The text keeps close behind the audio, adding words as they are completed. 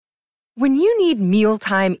When you need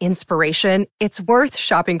mealtime inspiration, it's worth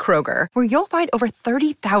shopping Kroger, where you'll find over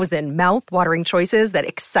 30,000 mouth-watering choices that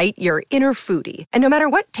excite your inner foodie. And no matter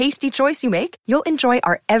what tasty choice you make, you'll enjoy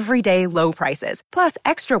our everyday low prices, plus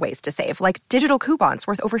extra ways to save, like digital coupons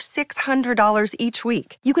worth over $600 each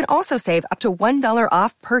week. You can also save up to $1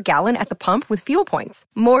 off per gallon at the pump with fuel points.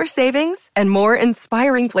 More savings and more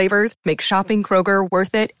inspiring flavors make shopping Kroger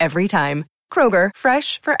worth it every time. Kroger,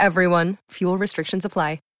 fresh for everyone. Fuel restrictions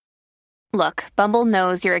apply. Look, Bumble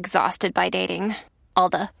knows you're exhausted by dating. All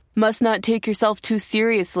the must not take yourself too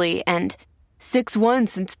seriously and 6'1"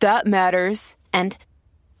 since that matters. And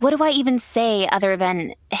what do I even say other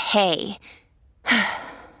than hey?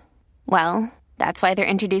 Well, that's why they're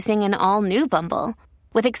introducing an all-new Bumble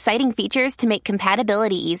with exciting features to make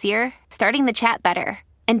compatibility easier, starting the chat better,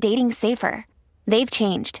 and dating safer. They've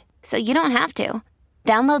changed, so you don't have to.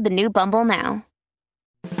 Download the new Bumble now.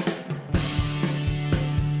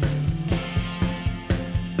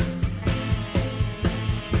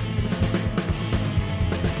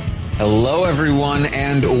 Hello, everyone,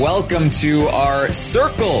 and welcome to our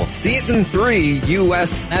Circle Season 3,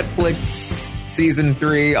 U.S. Netflix Season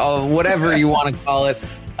 3, whatever you want to call it,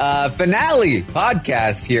 finale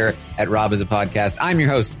podcast here at Rob is a Podcast. I'm your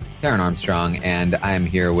host, Karen Armstrong, and I am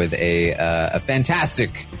here with a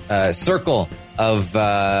fantastic circle of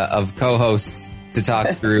co-hosts to talk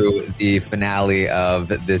through the finale of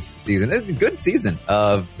this season. A good season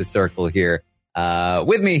of The Circle here.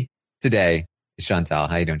 With me today, Chantal.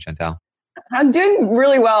 How you doing, Chantal? I'm doing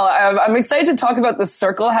really well. I'm excited to talk about The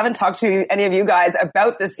Circle. I haven't talked to any of you guys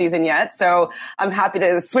about this season yet, so I'm happy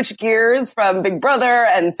to switch gears from Big Brother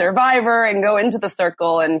and Survivor and go into The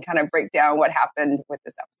Circle and kind of break down what happened with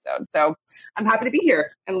this episode. So I'm happy to be here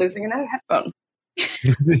and losing a headphone.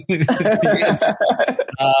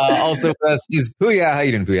 Also with us is Puya. How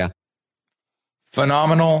you doing, Puya?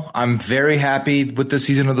 Phenomenal. I'm very happy with this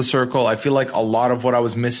season of The Circle. I feel like a lot of what I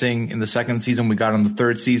was missing in the second season, we got in the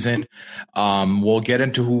third season. We'll get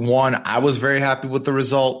into who won. I was very happy with the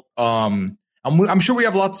result. I'm sure we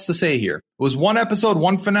have lots to say here. It was one episode,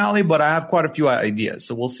 one finale, but I have quite a few ideas,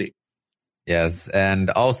 so we'll see. Yes, and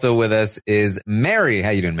also with us is Mary. How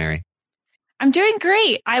you doing, Mary? I'm doing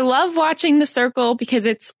great. I love watching The Circle because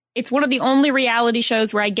it's one of the only reality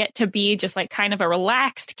shows where I get to be just like kind of a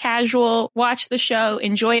relaxed, casual, watch the show,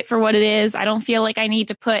 enjoy it for what it is. I don't feel like I need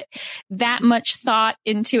to put that much thought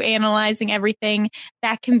into analyzing everything.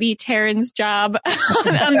 That can be Taryn's job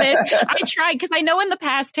on this. I tried because I know in the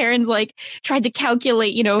past Taryn's like tried to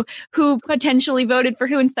calculate, who potentially voted for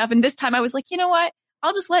who and stuff. And this time I was like, you know what?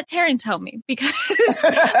 I'll just let Taryn tell me because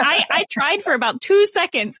I tried for about 2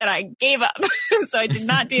 seconds and I gave up. So I did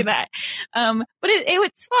not do that. But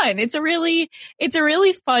it's fun. It's a really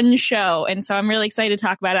fun show. And so I'm really excited to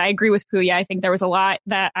talk about it. I agree with Puya. I think there was a lot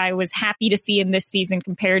that I was happy to see in this season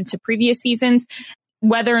compared to previous seasons.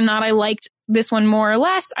 Whether or not I liked this one more or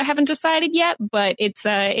less, I haven't decided yet, but it's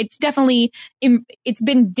definitely, it's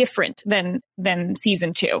been different than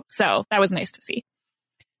season 2. So that was nice to see.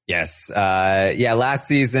 Yes. Last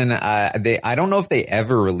season, I don't know if they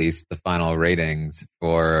ever released the final ratings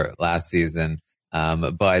for last season.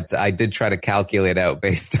 But I did try to calculate out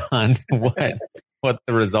based on what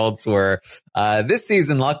the results were. This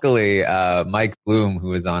season, luckily, Mike Bloom, who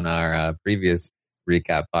was on our previous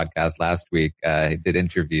recap podcast last week, did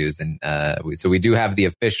interviews. And so we do have the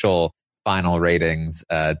official final ratings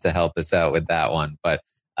to help us out with that one. But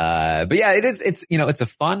yeah, it's a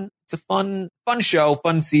fun show,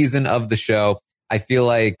 fun season of the show. I feel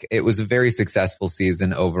like it was a very successful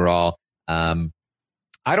season overall.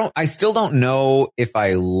 I still don't know if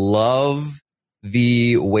I love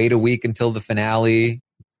the wait a week until the finale,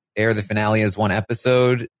 air the finale as one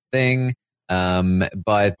episode thing.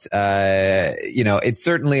 But it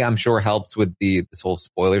certainly, I'm sure, helps with this whole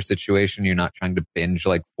spoiler situation. You're not trying to binge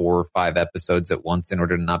like 4 or 5 episodes at once in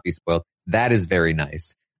order to not be spoiled. That is very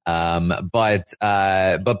nice. But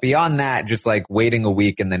beyond that, just like waiting a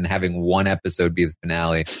week and then having one episode be the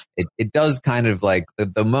finale, it does kind of like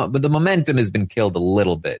the momentum has been killed a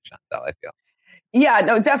little bit, Chantal, I feel. Yeah,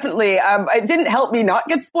 no, definitely. It didn't help me not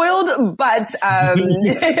get spoiled, but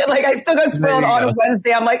like I still got spoiled on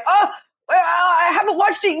Wednesday. I'm like, I haven't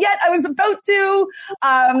watched it yet. I was about to.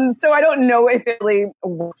 So I don't know if it really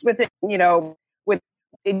works with it, you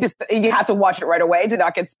have to watch it right away to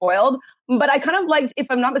not get spoiled. But I kind of liked, if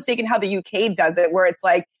I'm not mistaken, how the UK does it, where it's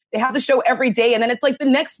like they have the show every day and then it's like the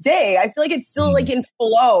next day. I feel like it's still like in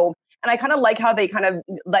flow. And I kind of like how they kind of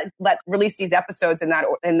let release these episodes in that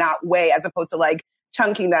way, as opposed to like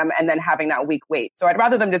chunking them and then having that week wait. So I'd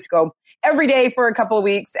rather them just go every day for a couple of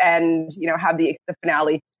weeks and, have the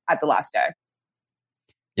finale at the last day.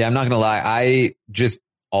 Yeah, I'm not going to lie. I just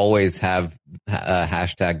always have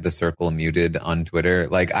hashtag the circle muted on Twitter.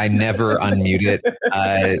 Like I never unmute it.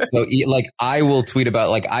 Like I will tweet about,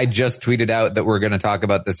 like I just tweeted out that we're going to talk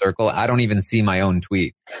about the circle. I don't even see my own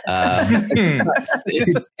tweet.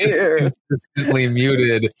 It's just consistently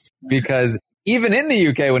muted because even in the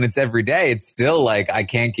UK when it's every day, it's still like I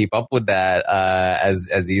can't keep up with that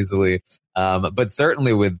as easily. But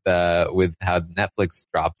certainly with how Netflix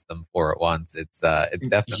drops them four at once, it's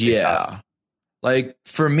definitely tough. Like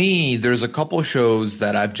for me, there's a couple shows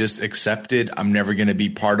that I've just accepted. I'm never going to be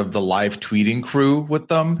part of the live tweeting crew with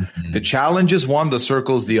them. Mm-hmm. The Challenge is one, the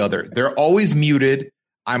Circle's the other. They're always muted.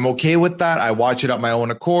 I'm okay with that. I watch it at my own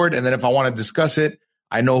accord. And then if I want to discuss it,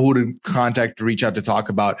 I know who to contact to reach out to talk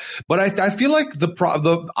about. But I feel like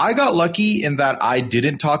I got lucky in that I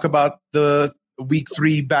didn't talk about the week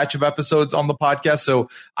 3 batch of episodes on the podcast. So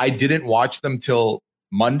I didn't watch them till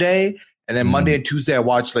Monday. And then Monday and Tuesday, I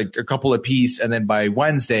watched like a couple of piece. And then by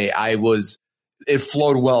Wednesday, it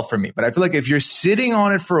flowed well for me. But I feel like if you're sitting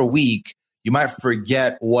on it for a week, you might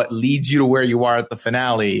forget what leads you to where you are at the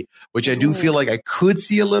finale, which I do feel like I could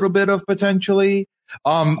see a little bit of potentially.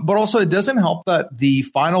 But also it doesn't help that the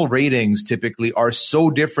final ratings typically are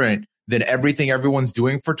so different than everything everyone's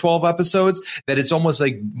doing for 12 episodes that it's almost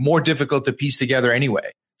like more difficult to piece together anyway.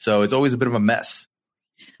 So it's always a bit of a mess.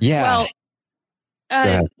 Yeah. Well,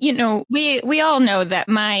 we all know that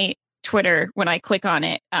my Twitter, when I click on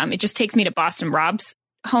it, it just takes me to Boston Rob's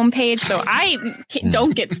homepage, so I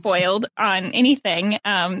don't get spoiled on anything.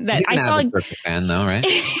 That I saw. A fan, though, right?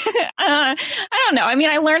 I don't know. I mean,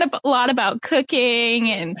 I learned a lot about cooking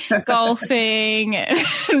and golfing and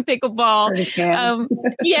pickleball.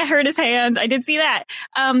 Hurt his hand. I did see that.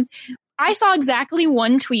 I saw exactly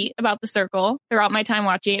one tweet about the circle throughout my time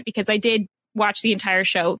watching it because I did watch the entire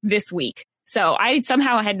show this week. So I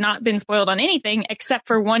somehow had not been spoiled on anything except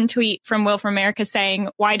for one tweet from Will from America saying,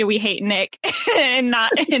 "Why do we hate Nick?" and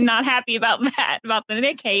not happy about that, about the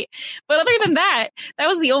Nick hate. But other than that, that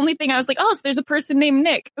was the only thing I was like, oh, so there's a person named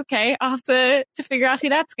Nick. Okay, I'll have to figure out who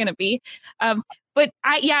that's going to be. But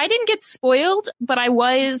I didn't get spoiled, but I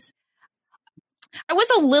was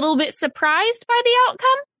a little bit surprised by the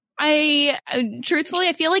outcome. Truthfully,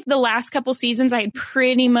 I feel like the last couple seasons I had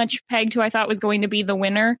pretty much pegged who I thought was going to be the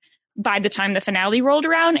winner by the time the finale rolled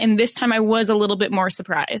around. And this time I was a little bit more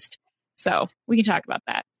surprised. So we can talk about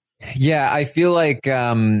that. Yeah, I feel like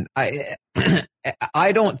I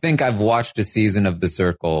don't think I've watched a season of The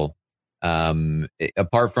Circle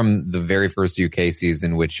apart from the very first UK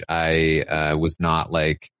season, which I was not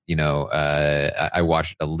like, I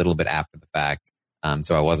watched a little bit after the fact.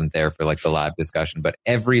 So I wasn't there for like the live discussion, but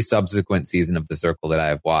every subsequent season of The Circle that I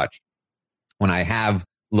have watched, when I have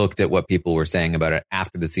looked at what people were saying about it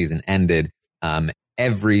after the season ended,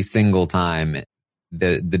 every single time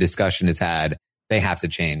the discussion is had, they have to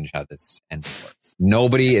change how this ending works.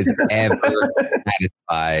 Nobody is ever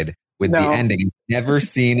satisfied with the ending. I've never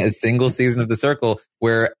seen a single season of The Circle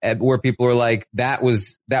where people are like, that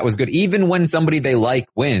was good. Even when somebody they like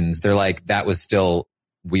wins, they're like, that was still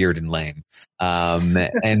weird and lame.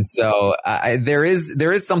 And so there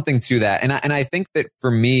is something to that. And I think that for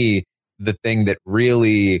me, the thing that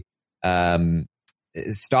really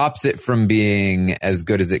stops it from being as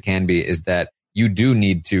good as it can be is that you do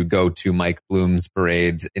need to go to Mike Bloom's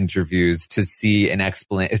parade interviews to see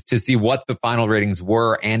to see what the final ratings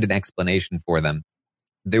were and an explanation for them.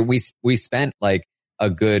 We spent like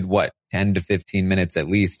a good 10 to 15 minutes at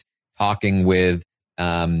least talking with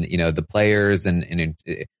the players and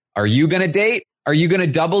are you going to date? Are you going to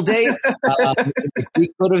double date?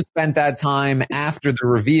 We could have spent that time after the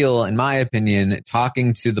reveal, in my opinion,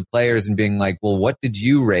 talking to the players and being like, well, what did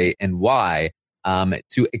you rate and why?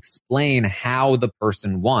 To explain how the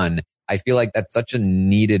person won. I feel like that's such a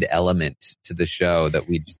needed element to the show that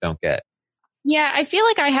we just don't get. Yeah, I feel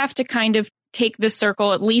like I have to kind of take The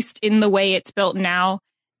Circle, at least in the way it's built now,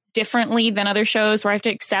 differently than other shows where I have to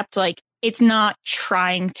accept like, it's not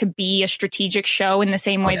trying to be a strategic show in the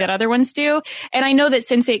same way that other ones do. And I know that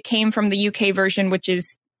since it came from the UK version, which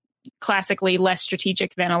is classically less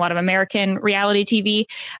strategic than a lot of American reality TV,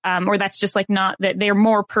 or that's just like not that they're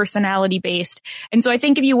more personality based. And so I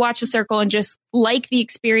think if you watch The Circle and just like the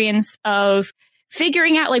experience of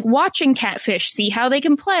figuring out, like watching catfish, see how they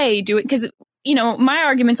can play, do it. Cause my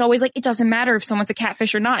argument's always like, it doesn't matter if someone's a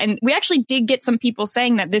catfish or not. And we actually did get some people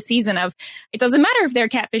saying that this season of, it doesn't matter if they're a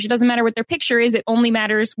catfish. It doesn't matter what their picture is. It only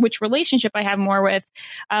matters which relationship I have more with.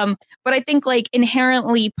 But I think like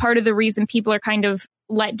inherently part of the reason people are kind of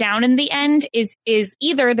let down in the end is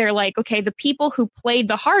either they're like, okay, the people who played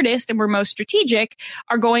the hardest and were most strategic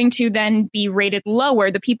are going to then be rated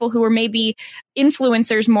lower. The people who were maybe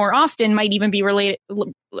influencers more often might even be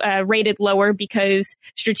rated lower because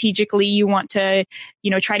strategically you want to,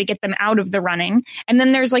 try to get them out of the running. And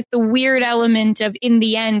then there's like the weird element of, in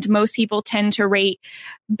the end, most people tend to rate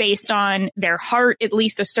based on their heart, at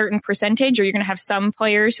least a certain percentage, or you're going to have some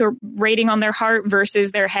players who are rating on their heart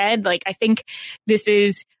versus their head. Like, I think this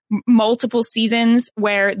is multiple seasons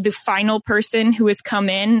where the final person who has come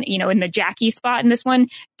in the Jackie spot in this one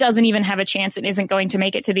doesn't even have a chance and isn't going to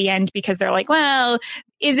make it to the end because they're like, well,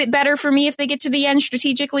 is it better for me if they get to the end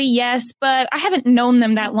strategically? Yes, but I haven't known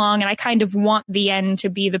them that long and I kind of want the end to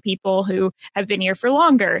be the people who have been here for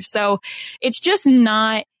longer. So it's just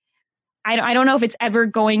not, I don't know if it's ever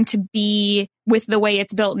going to be, with the way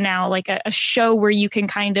it's built now, like a show where you can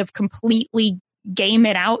kind of completely game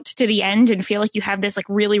it out to the end and feel like you have this like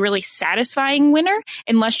really, really satisfying winner,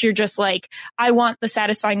 unless you're just like, I want the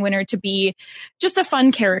satisfying winner to be just a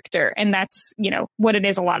fun character. And that's, what it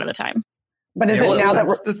is a lot of the time. But is it now that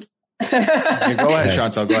we're... Go ahead,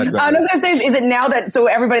 Chantal. Go ahead. I was going to say, is it now that, so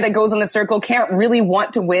everybody that goes on the circle can't really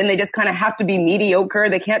want to win. They just kind of have to be mediocre.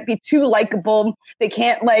 They can't be too likable. They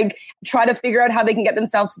can't like try to figure out how they can get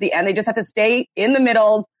themselves to the end. They just have to stay in the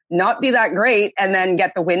middle, not be that great, and then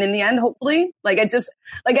get the win in the end, hopefully. Like, it's just,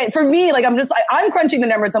 like, for me, like, I'm crunching the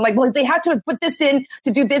numbers. I'm like, well, they had to put this in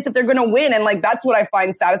to do this if they're going to win. And like, that's what I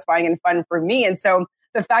find satisfying and fun for me. And so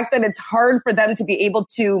the fact that it's hard for them to be able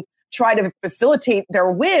to try to facilitate their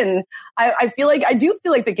win, I do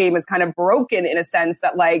feel like the game is kind of broken in a sense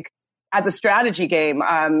that, like, as a strategy game,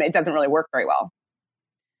 it doesn't really work very well.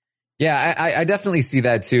 Yeah, I definitely see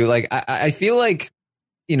that too. Like, I feel like,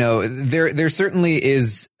 there certainly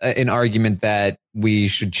is an argument that we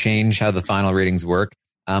should change how the final ratings work.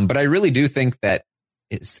 But I really do think that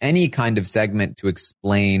any kind of segment to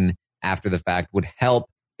explain after the fact would help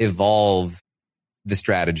evolve the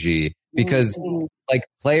strategy, because like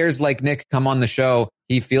players like Nick come on the show,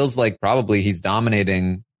 he feels like probably he's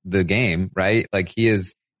dominating the game, right? Like he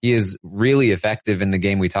is really effective in the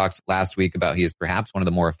game. We talked last week about he is perhaps one of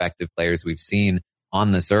the more effective players we've seen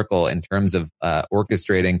on the circle in terms of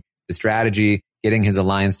orchestrating the strategy, getting his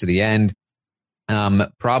alliance to the end.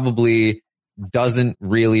 Probably doesn't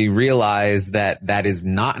really realize that is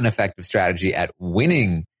not an effective strategy at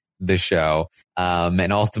winning the show,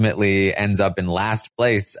 and ultimately ends up in last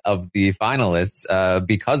place of the finalists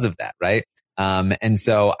because of that, right? And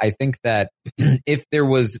so I think that if there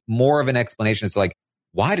was more of an explanation as to like,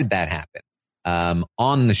 why did that happen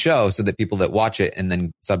on the show, so that people that watch it and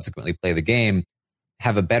then subsequently play the game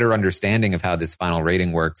have a better understanding of how this final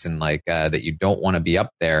rating works, and like that you don't want to be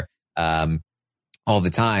up there all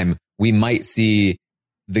the time, we might see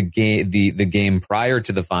the game prior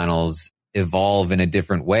to the finals evolve in a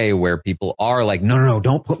different way, where people are like, no,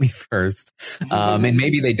 don't put me first. And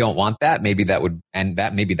maybe they don't want that. Maybe that would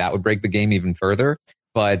break the game even further.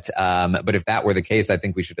 But if that were the case, I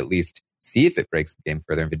think we should at least see if it breaks the game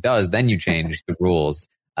further. If it does, then you change the rules.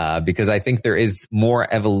 Because I think there is more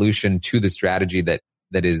evolution to the strategy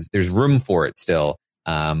there's room for it still.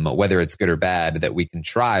 Whether it's good or bad, that we can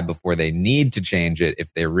try before they need to change it if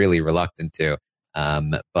they're really reluctant to.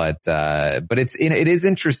 But it is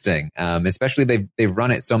interesting. Especially they've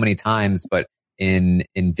run it so many times, but in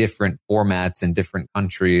different formats in different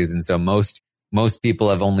countries. And so most people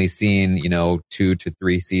have only seen, 2 to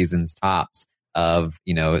 3 seasons tops of,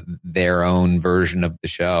 their own version of the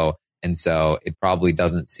show. And so it probably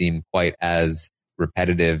doesn't seem quite as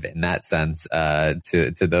repetitive in that sense,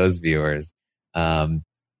 to those viewers. But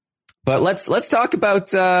let's talk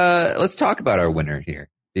about our winner here,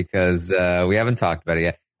 because we haven't talked about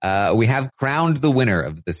it yet. We have crowned the winner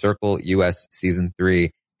of the Circle US Season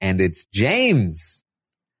 3, and it's James.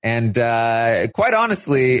 And quite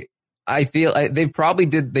honestly, I feel they probably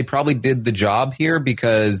did the job here,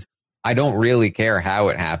 because I don't really care how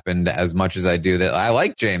it happened as much as I do that I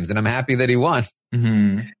like James and I'm happy that he won.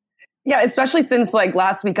 Mm-hmm. Yeah, especially since like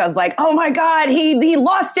last week I was like, oh my God, he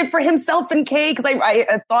lost it for himself and Kay, because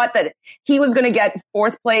I thought that he was going to get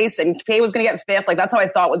 4th place and Kay was going to get 5th. Like that's how I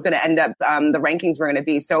thought was going to end up, the rankings were going to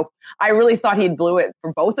be. So I really thought he blew it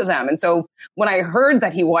for both of them. And so when I heard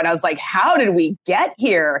that he won, I was like, how did we get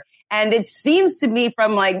here? And it seems to me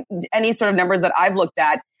from like any sort of numbers that I've looked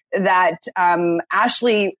at that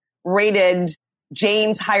Ashley rated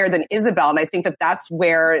James higher than Isabel. And I think that that's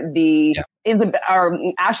where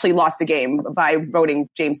Ashley lost the game by voting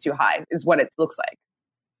James too high, is what it looks like.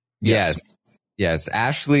 Yes.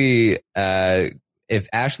 Ashley, if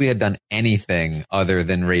Ashley had done anything other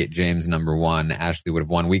than rate James number 1, Ashley would have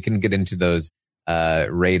won. We can get into those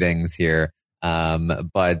ratings here.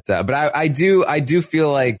 But I do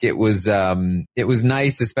feel like it was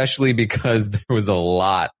nice, especially because there was a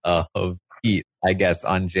lot of heat, I guess,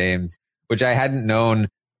 on James, which I hadn't known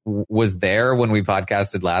was there when we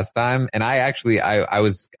podcasted last time. And I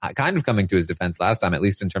was kind of coming to his defense last time, at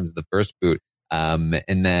least in terms of the first boot.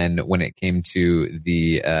 And then when it came to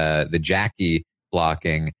the Jackie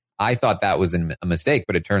blocking, I thought that was a mistake,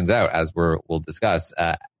 but it turns out, as we'll discuss,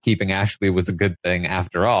 keeping Ashley was a good thing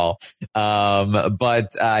after all. But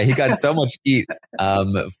he got so much heat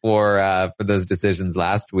for those decisions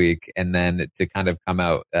last week, and then to kind of come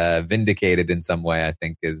out vindicated in some way, I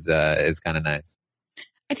think is kind of nice.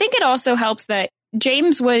 I think it also helps that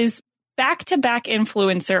James was back-to-back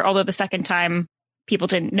influencer, although the second time people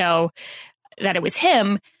didn't know that it was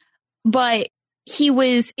him, but he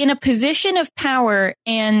was in a position of power.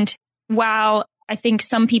 And while I think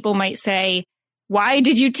some people might say, why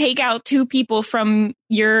did you take out two people from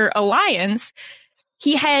your alliance?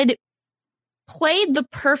 He had played the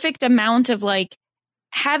perfect amount of like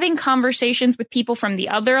having conversations with people from the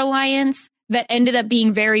other alliance that ended up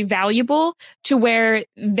being very valuable, to where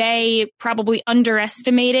they probably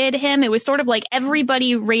underestimated him. It was sort of like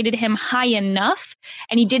everybody rated him high enough,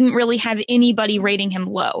 and he didn't really have anybody rating him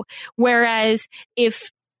low. Whereas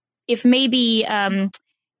if maybe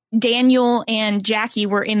Daniel and Jackie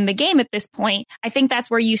were in the game at this point, I think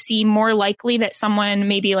that's where you see more likely that someone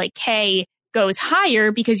maybe like Kay goes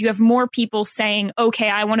higher, because you have more people saying, okay,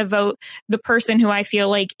 I want to vote the person who I feel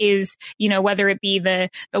like is, whether it be the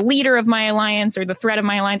leader of my alliance or the threat of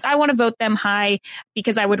my alliance, I want to vote them high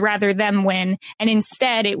because I would rather them win. And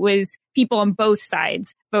instead it was people on both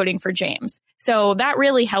sides voting for James. So that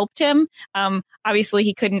really helped him. Obviously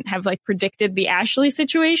he couldn't have like predicted the Ashley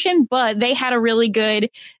situation, but they had a really good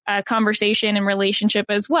conversation and relationship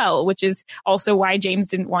as well, which is also why James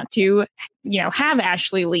didn't want to, have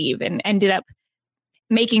Ashley leave, and ended up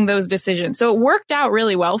making those decisions. So it worked out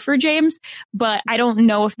really well for James, but I don't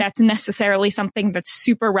know if that's necessarily something that's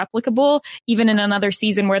super replicable, even in another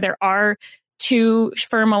season where there are two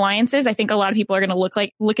firm alliances. I think a lot of people are going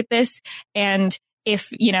to look at this, and if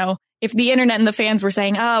the internet and the fans were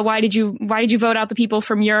saying, why did you vote out the people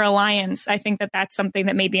from your alliance? I think that that's something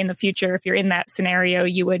that maybe in the future, if you're in that scenario,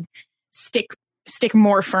 you would stick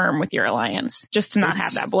more firm with your alliance just to not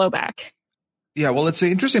have that blowback. Yeah, well, it's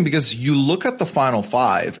interesting because you look at the final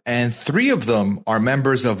five and three of them are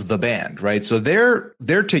members of the band, right? So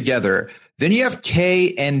they're together. Then you have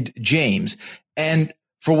Kay and James. And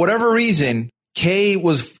for whatever reason, Kay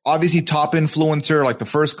was obviously top influencer like the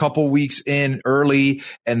first couple weeks in early,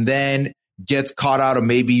 and then gets caught out of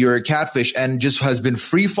maybe you're a catfish, and just has been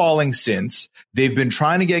free falling since. They've been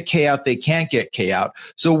trying to get Kay out. They can't get Kay out.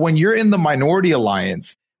 So when you're in the minority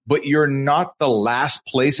alliance, but you're not the last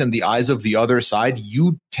place in the eyes of the other side,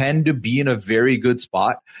 you tend to be in a very good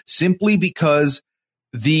spot, simply because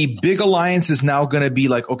the big alliance is now going to be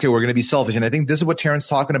like, okay, we're going to be selfish. And I think this is what Terrence's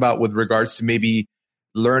talking about with regards to maybe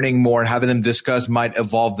learning more and having them discuss might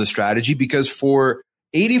evolve the strategy, because for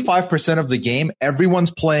 85% of the game,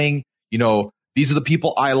 everyone's playing, these are the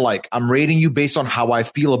people I like. I'm rating you based on how I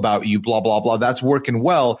feel about you, blah, blah, blah. That's working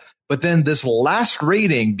well. But then this last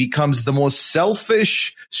rating becomes the most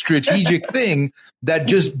selfish, strategic thing that,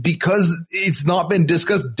 just because it's not been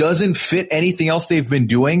discussed, doesn't fit anything else they've been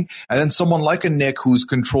doing. And then someone like a Nick, who's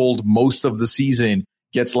controlled most of the season,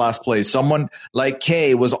 gets last place. Someone like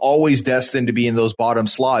Kay was always destined to be in those bottom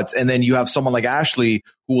slots. And then you have someone like Ashley,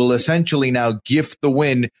 who will essentially now gift the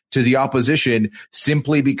win to the opposition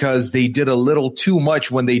simply because they did a little too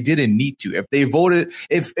much when they didn't need to. If they voted,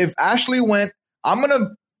 if Ashley went, I'm going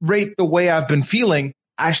to rate the way I've been feeling,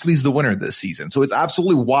 Ashley's the winner this season. So it's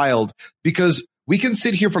absolutely wild, because we can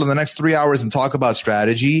sit here for the next 3 hours and talk about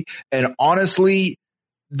strategy. And honestly,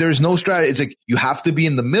 there's no strategy. It's like, you have to be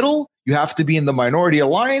in the middle. You have to be in the minority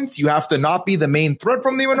alliance. You have to not be the main threat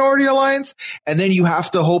from the minority alliance. And then you have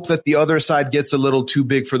to hope that the other side gets a little too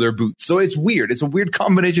big for their boots. So it's weird. It's a weird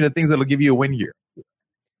combination of things that'll give you a win here.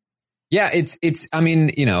 Yeah,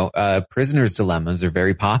 prisoners' dilemmas are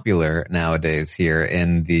very popular nowadays here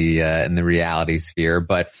in the reality sphere,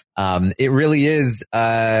 but it really is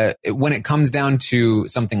when it comes down to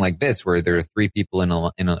something like this, where there are three people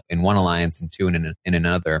in one alliance and two in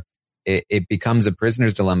another, it becomes a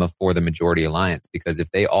prisoner's dilemma for the majority alliance, because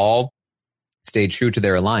if they all stay true to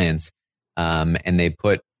their alliance and they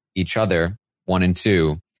put each other 1 and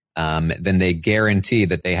 2, then they guarantee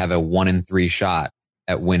that they have a 1 in 3 shot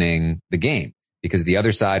at winning the game, because the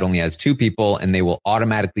other side only has 2 people and they will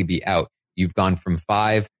automatically be out. You've gone from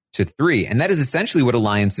 5 to 3. And that is essentially what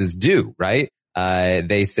alliances do, right?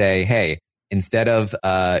 They say, hey, instead of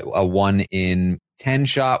a 1 in 10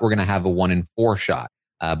 shot, we're going to have a 1 in 4 shot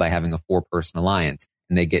by having a 4-person alliance.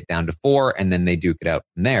 And they get down to 4, and then they duke it out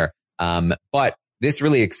from there. But this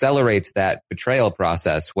really accelerates that betrayal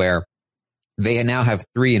process where they now have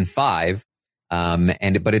 3 and 5.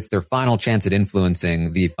 But it's their final chance at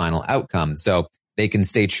influencing the final outcome. So they can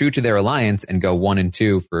stay true to their alliance and go 1 and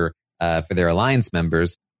 2 for their alliance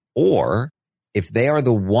members. Or if they are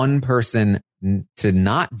the one person to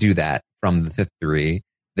not do that from the 3,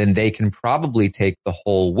 then they can probably take the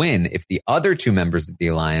whole win. If the other 2 members of the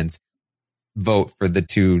alliance vote for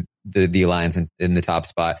the alliance in the top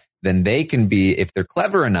spot, then they can be, if they're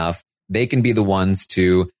clever enough, they can be the ones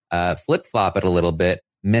to flip flop it a little bit,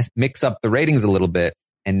 mix up the ratings a little bit.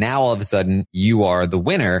 And now all of a sudden you are the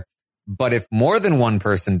winner. But if more than one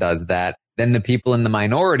person does that, then the people in the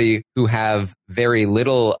minority who have very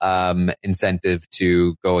little incentive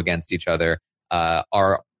to go against each other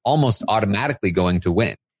are almost automatically going to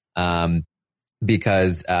win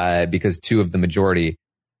because 2 of the majority,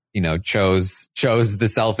 chose the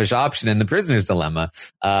selfish option in the prisoner's dilemma.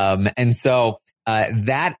 And so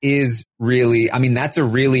that is really, that's a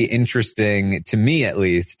really interesting, to me at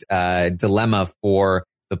least, dilemma for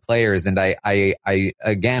the players. And I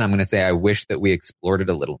again, I'm going to say, I wish that we explored it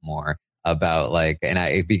a little more about and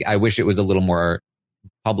I wish it was a little more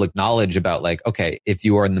public knowledge about okay, if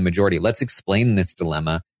you are in the majority, let's explain this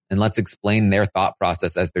dilemma and let's explain their thought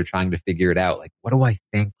process as they're trying to figure it out. What do I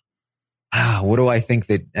think? What do I think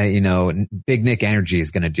that, Big Nick Energy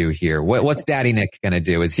is going to do here? What's Daddy Nick going to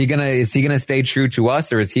do? Is he going to stay true to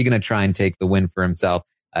us, or is he going to try and take the win for himself?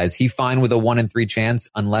 Is he fine with a 1 in 3 chance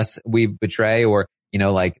unless we betray, or,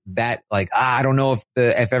 that, I don't know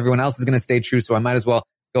if everyone else is going to stay true, so I might as well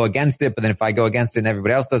go against it. But then if I go against it and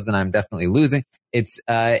everybody else does, then I'm definitely losing.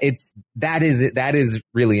 That is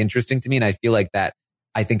really interesting to me. And I feel like that,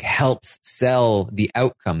 I think, helps sell the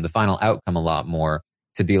outcome, the final outcome, a lot more.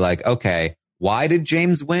 To be okay, why did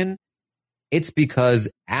James win? It's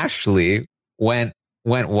because Ashley went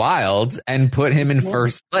wild and put him in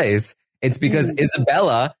first place. It's because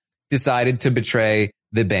Isabella decided to betray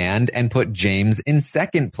the band and put James in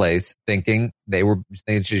second place, thinking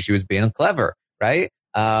she was being clever, right?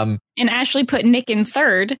 And Ashley put Nick in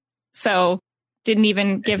third, so didn't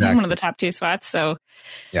even give him one of the top 2 spots. So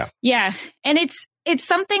yeah, and it's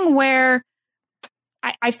something where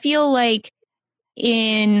I feel like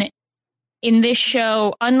in this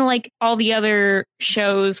show, unlike all the other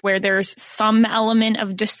shows where there's some element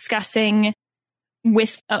of discussing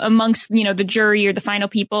with amongst, the jury or the final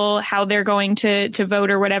people, how they're going to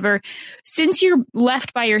vote or whatever, since you're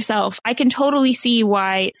left by yourself, I can totally see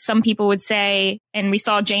why some people would say, and we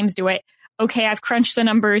saw James do it, okay, I've crunched the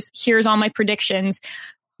numbers, here's all my predictions,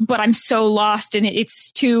 but I'm so lost and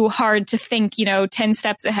it's too hard to think, 10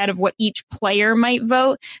 steps ahead of what each player might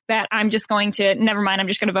vote, that I'm just going to, never mind, I'm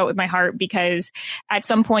just going to vote with my heart, because at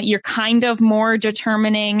some point you're kind of more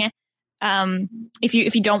determining, if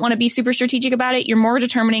you don't want to be super strategic about it, you're more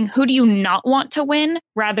determining who do you not want to win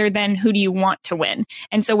rather than who do you want to win.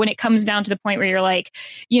 And so when it comes down to the point where you're like,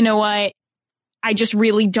 you know what, I just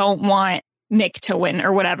really don't want Nick to win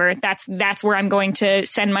or whatever, that's where I'm going to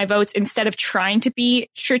send my votes, instead of trying to be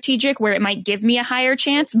strategic where it might give me a higher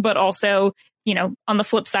chance, but also, on the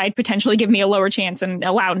flip side, potentially give me a lower chance and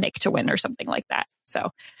allow Nick to win or something like that. So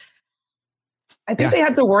I think they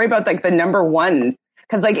have to worry about the number 1,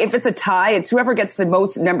 because if it's a tie, it's whoever gets the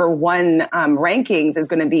most number 1 rankings is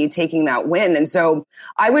going to be taking that win. And so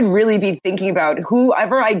I would really be thinking about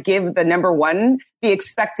whoever I give the number 1, be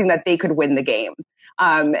expecting that they could win the game.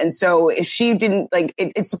 And so if she didn't,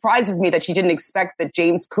 it surprises me that she didn't expect that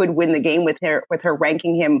James could win the game with her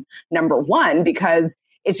ranking him number 1, because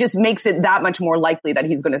it just makes it that much more likely that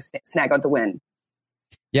he's going to snag out the win.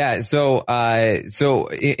 Yeah. So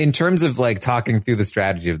in terms of talking through the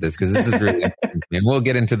strategy of this, because this is really important, and we'll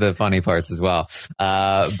get into the funny parts as well.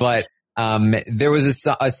 But there was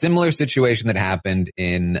a similar situation that happened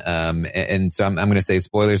and so I'm going to say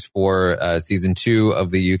spoilers for season 2 of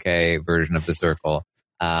the UK version of The Circle.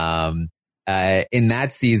 In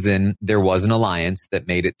that season, there was an alliance that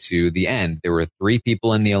made it to the end. There were 3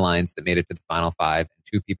 people in the alliance that made it to the final 5, and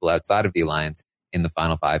 2 people outside of the alliance in the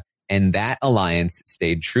final 5. And that alliance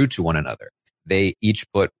stayed true to one another. They each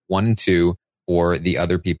put 1 and 2 for the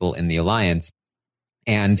other people in the alliance.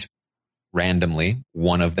 And randomly,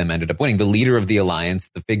 one of them ended up winning. The leader of the alliance,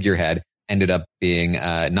 the figurehead, ended up being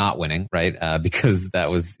not winning, right? Because that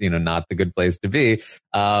was, not the good place to be.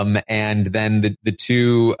 And then the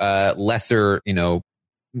 2 lesser,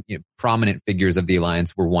 prominent figures of the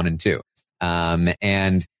alliance were 1 and 2.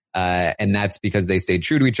 And that's because they stayed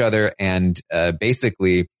true to each other. And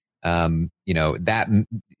basically, that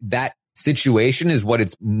situation is what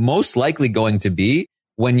it's most likely going to be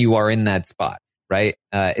when you are in that spot, right?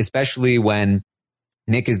 Especially when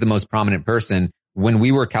Nick is the most prominent person. when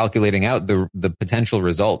we were calculating out the potential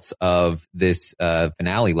results of this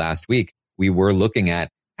finale last week, we were looking at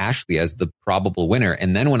Ashley as the probable winner.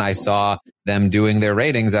 And then when I saw them doing their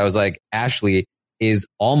ratings, I was like, Ashley is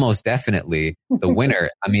almost definitely the winner.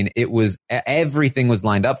 I mean, everything was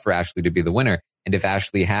lined up for Ashley to be the winner. And if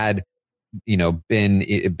Ashley had,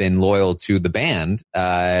 been loyal to the band,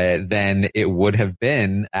 then it would have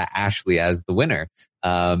been Ashley as the winner.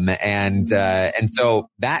 And so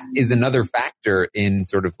that is another factor in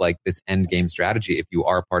sort of like this end game strategy. If you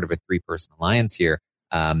are part of a 3-person alliance here,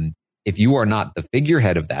 if you are not the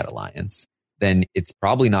figurehead of that alliance, then it's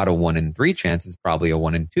probably not a 1 in 3 chance. It's probably a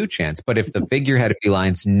 1 in 2 chance. But if the figurehead of the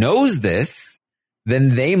alliance knows this,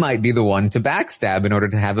 then they might be the one to backstab in order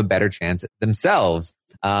to have a better chance themselves.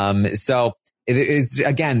 So it's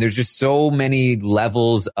again, there's just so many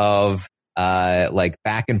levels of like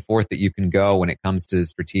back and forth that you can go when it comes to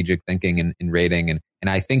strategic thinking and rating. And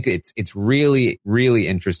I think it's really, really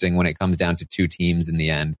interesting when it comes down to 2 teams in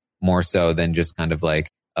the end, more so than just kind of like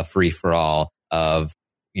a free for all of,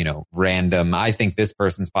 random, I think this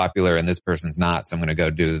person's popular and this person's not. So I'm going to go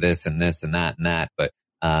do this and this and that and that. But,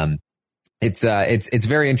 it's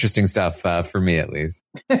very interesting stuff, for me at least.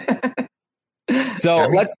 So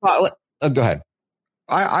let's go ahead.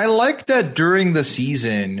 I like that during the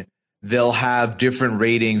season, they'll have different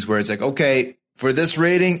ratings where it's like, okay, for this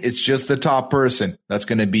rating, it's just the top person that's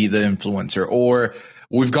going to be the influencer, or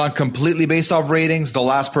we've gone completely based off ratings. The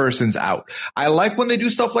last person's out. I like when they do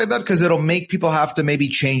stuff like that because it'll make people have to maybe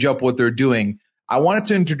change up what they're doing. I wanted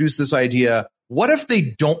to introduce this idea. What if they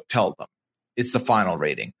don't tell them it's the final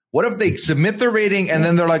rating? What if they submit their rating and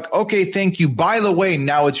then they're like, okay, thank you. By the way,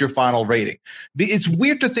 now it's your final rating. It's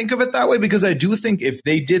weird to think of it that way because I do think if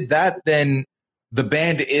they did that, then the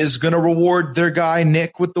band is going to reward their guy,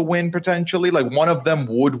 Nick, with the win potentially. Like one of them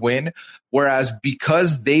would win. Whereas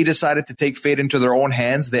because they decided to take fate into their own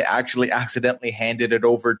hands, they actually accidentally handed it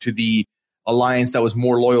over to the alliance that was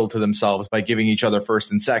more loyal to themselves by giving each other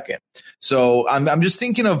first and second. So I'm just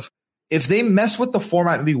thinking of if they mess with the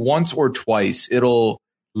format maybe once or twice, it'll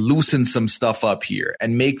loosen some stuff up here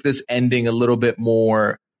and make this ending a little bit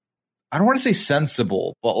more, I don't want to say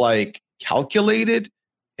sensible, but like calculated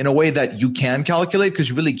in a way that you can calculate because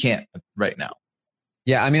you really can't right now.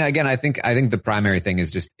 Yeah, I mean, again, I think the primary thing is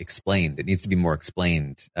just explained. It needs to be more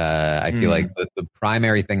explained. I feel like the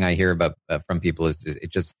primary thing I hear about from people is it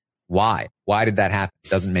just why did that happen? It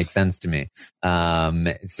doesn't make sense to me.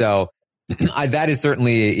 So that is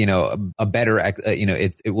certainly, a better,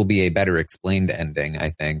 it will be a better explained ending. I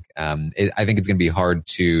think. I think it's going to be hard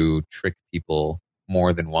to trick people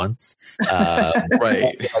more than once.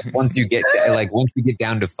 Right. Like once you get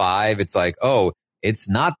down to 5, it's like, oh, it's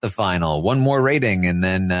not the final. One more rating, and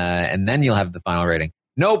then you'll have the final rating.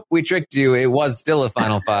 Nope, we tricked you. It was still a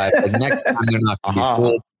final 5. The next time they're not going to be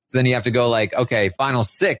fooled. So then you have to go like, okay, final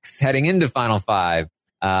 6 heading into final 5.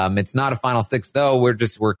 It's not a final 6 though.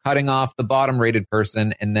 We're cutting off the bottom rated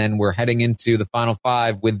person and then we're heading into the final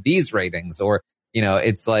 5 with these ratings, or,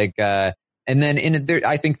 it's like, and then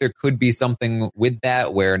I think there could be something with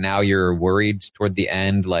that where now you're worried toward the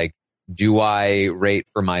end, like, do I rate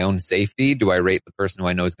for my own safety? Do I rate the person who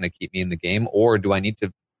I know is going to keep me in the game, or do I need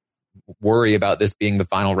to worry about this being the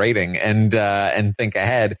final rating and think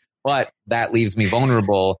ahead? But that leaves me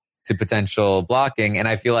vulnerable to potential blocking. And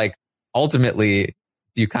I feel like ultimately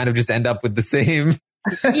you kind of just end up with the same.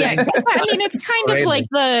 Yeah, I mean, it's kind of like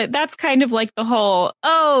that's kind of like the whole,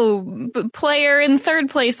 player in 3rd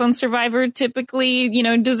place on Survivor typically,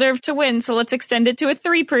 deserve to win. So let's extend it to a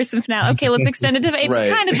 3-person finale. Okay, let's extend it to, it's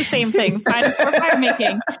right. Kind of the same thing. 5 4 5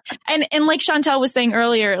 making. And like Chantal was saying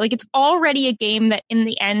earlier, like it's already a game that in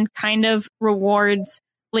the end kind of rewards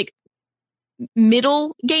like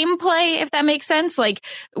middle gameplay, if that makes sense. Like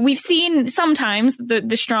we've seen sometimes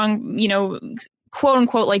the strong, quote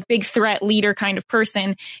unquote, like big threat leader kind of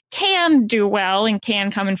person can do well and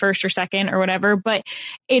can come in 1st or 2nd or whatever. But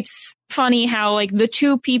it's funny how like the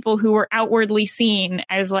 2 people who were outwardly seen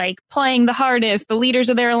as like playing the hardest, the leaders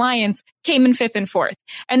of their alliance, came in 5th and 4th.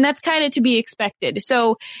 And that's kind of to be expected.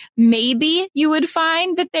 So maybe you would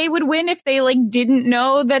find that they would win if they like didn't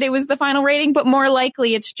know that it was the final rating, but more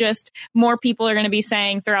likely it's just more people are going to be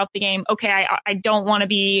saying throughout the game, okay, I don't want to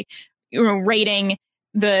be rating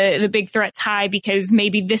the big threats high because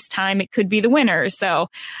maybe this time it could be the winner. So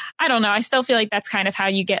I don't know. I still feel like that's kind of how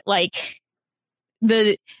you get like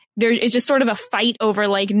there is just sort of a fight over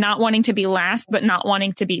like not wanting to be last, but not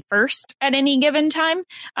wanting to be first at any given time.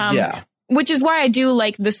 Which is why I do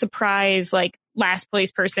like the surprise, like last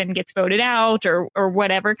place person gets voted out or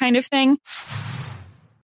whatever kind of thing.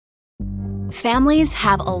 Families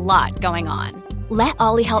have a lot going on. Let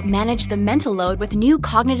Ollie help manage the mental load with new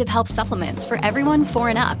cognitive help supplements for everyone 4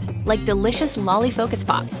 and up, like delicious Lolly Focus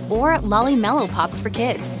Pops or Lolly Mellow Pops for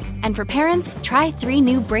kids. And for parents, try 3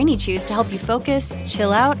 new Brainy Chews to help you focus,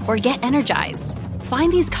 chill out, or get energized.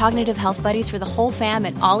 Find these cognitive health buddies for the whole fam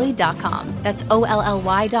at ollie.com. That's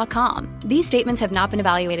OLLY.com. These statements have not been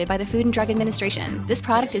evaluated by the Food and Drug Administration. This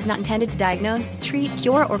product is not intended to diagnose, treat,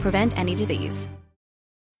 cure, or prevent any disease.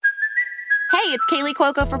 Hey, it's Kaylee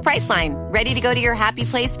Cuoco for Priceline. Ready to go to your happy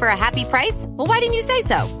place for a happy price? Well, why didn't you say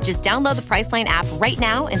so? Just download the Priceline app right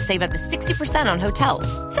now and save up to 60% on hotels.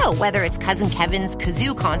 So whether it's Cousin Kevin's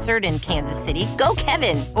Kazoo Concert in Kansas City, go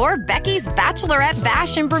Kevin, or Becky's Bachelorette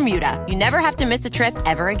Bash in Bermuda, you never have to miss a trip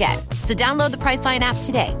ever again. So download the Priceline app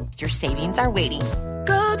today. Your savings are waiting.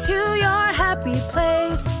 Go to your happy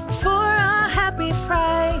place for a happy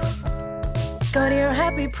price. Go to your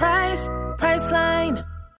happy price, Priceline.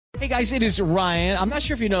 Hey guys, it is Ryan. I'm not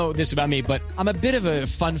sure if you know this about me, but I'm a bit of a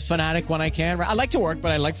fun fanatic when I can. I like to work,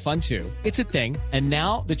 but I like fun too. It's a thing. And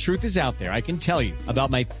now the truth is out there. I can tell you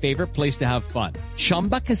about my favorite place to have fun.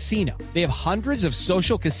 Chumba Casino. They have hundreds of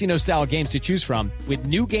social casino style games to choose from with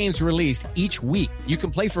new games released each week. You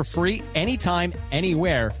can play for free anytime,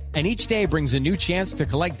 anywhere. And each day brings a new chance to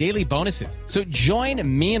collect daily bonuses. So join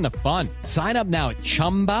me in the fun. Sign up now at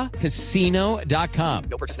ChumbaCasino.com.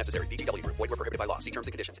 No purchase necessary. VGW. Void where prohibited by law. See terms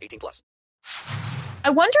and conditions. 18+. I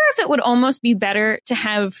wonder if it would almost be better to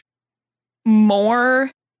have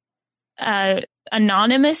more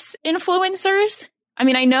anonymous influencers. I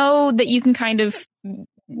mean, I know that you can kind of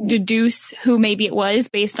deduce who maybe it was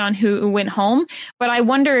based on who went home, but I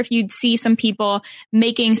wonder if you'd see some people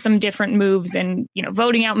making some different moves and, you know,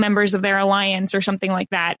 voting out members of their alliance or something like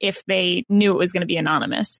that if they knew it was going to be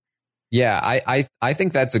anonymous. Yeah, I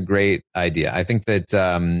think that's a great idea. I think that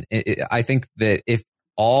if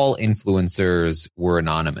all influencers were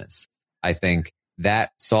anonymous, I think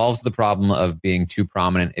that solves the problem of being too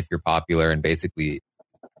prominent if you're popular and basically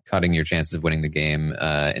cutting your chances of winning the game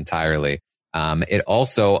entirely. It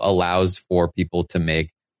also allows for people to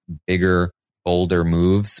make bigger, bolder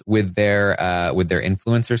moves with their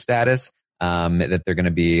influencer status. That they're going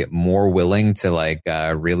to be more willing to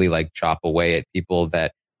really chop away at people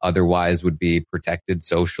that otherwise would be protected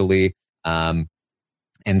socially. And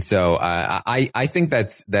so I think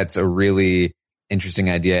that's a really interesting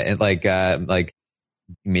idea. And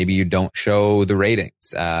maybe you don't show the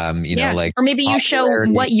ratings, or maybe you show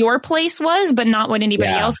what your place was, but not what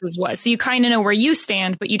anybody else's was. So you kind of know where you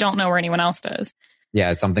stand, but you don't know where anyone else does.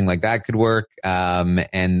 Yeah, something like that could work.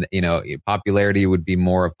 And popularity would be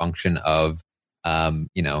more a function of,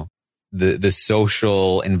 the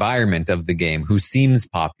social environment of the game, who seems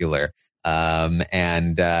popular.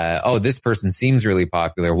 This person seems really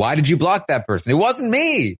popular. Why did you block that person? It wasn't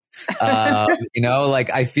me.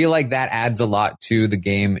 I feel like that adds a lot to the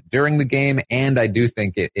game during the game. And I do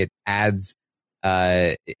think it adds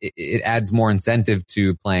more incentive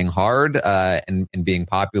to playing hard, and being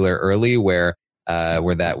popular early where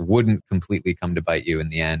that wouldn't completely come to bite you in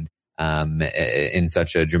the end, in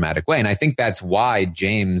such a dramatic way. And I think that's why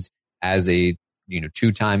James, as a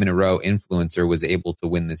 2-time in a row influencer, was able to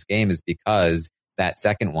win this game, is because that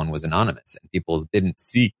second one was anonymous and people didn't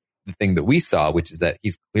see the thing that we saw, which is that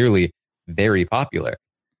he's clearly very popular.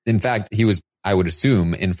 In fact, he was, I would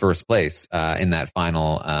assume, in first place in that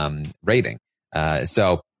final rating.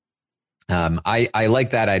 I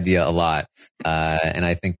like that idea a lot, and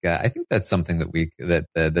I think that's something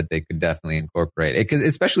that they could definitely incorporate.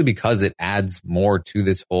 Especially because it adds more to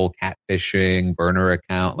this whole catfishing, burner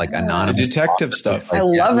account, anonymous detective stuff. I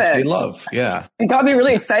love it. They love, yeah. It got me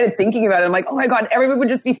really excited thinking about it. I'm like, oh my god, everyone would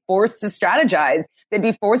just be forced to strategize. They'd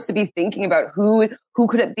be forced to be thinking about who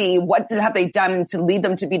could it be, what have they done to lead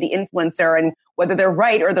them to be the influencer, and whether they're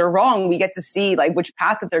right or they're wrong. We get to see which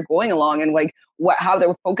path that they're going along and how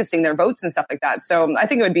they're focusing their votes and stuff like that. So I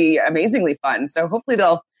think it would be amazingly fun. So hopefully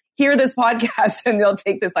they'll hear this podcast and they'll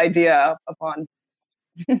take this idea upon.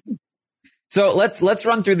 So let's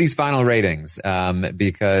run through these final ratings,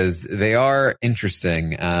 because they are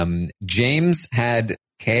interesting. James had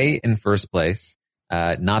Kay in first place.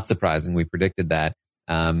 Not surprising. We predicted that.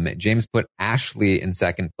 James put Ashley in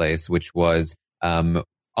second place, which was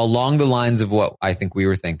along the lines of what I think we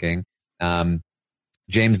were thinking.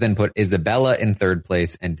 James then put Isabella in third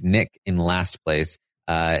place and Nick in last place.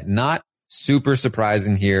 Not super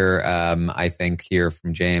surprising here, I think, here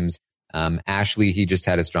from James. Ashley, he just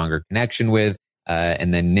had a stronger connection with.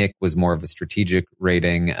 And then Nick was more of a strategic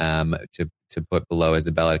rating to put below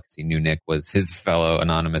Isabella, because he knew Nick was his fellow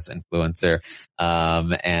anonymous influencer,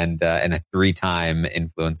 and a 3-time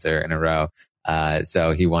influencer in a row.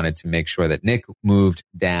 So he wanted to make sure that Nick moved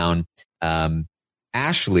down.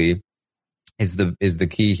 Ashley is the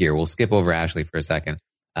key here. We'll skip over Ashley for a second.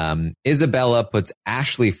 Isabella puts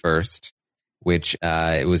Ashley first, which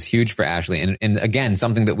it was huge for Ashley. And again,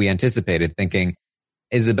 something that we anticipated, thinking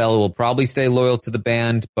Isabella will probably stay loyal to the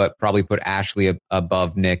band, but probably put Ashley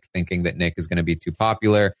above Nick, thinking that Nick is going to be too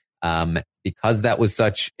popular. Because that was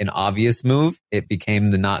such an obvious move, it became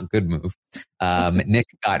the not good move. Nick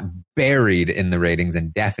got buried in the ratings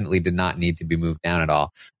and definitely did not need to be moved down at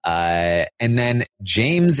all. And then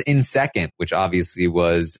James in second, which obviously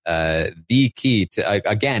was the key to,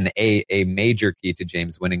 again, a major key to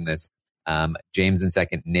James winning this. James in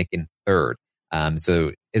second, Nick in third.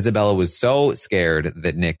 So Isabella was so scared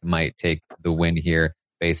that Nick might take the win here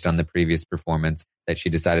based on the previous performance that she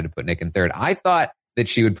decided to put Nick in third. I thought that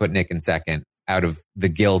she would put Nick in second out of the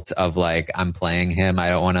guilt of like, I'm playing him. I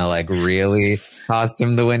don't want to like really cost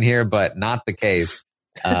him the win here, but not the case.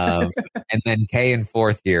 And then Kay in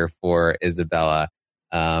fourth here for Isabella.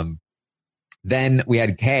 Then we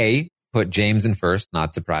had Kay put James in first,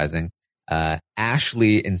 not surprising.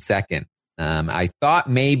 Ashley in second. I thought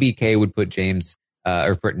maybe Kay would put James,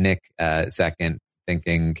 or put Nick, second,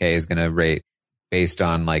 thinking Kay is going to rate based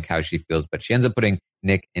on like how she feels, but she ends up putting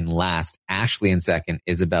Nick in last, Ashley in second,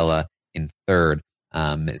 Isabella in third.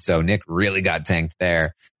 So Nick really got tanked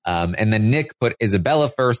there. And then Nick put Isabella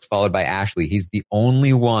first, followed by Ashley. He's the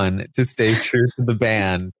only one to stay true to the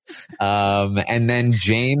band. And then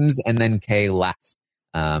James and then Kay last.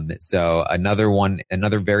 So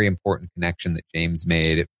another very important connection that James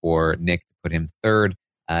made for Nick to put him third,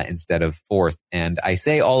 instead of fourth. And I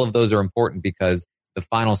say all of those are important because the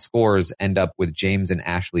final scores end up with James and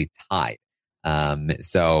Ashley tied.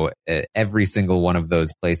 So every single one of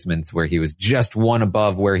those placements where he was just one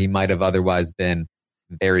above where he might have otherwise been,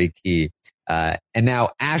 very key. And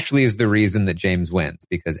now Ashley is the reason that James wins,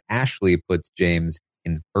 because Ashley puts James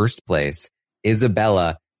in first place,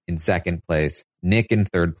 Isabella in second place, Nick in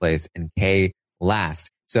third place, and Kay last.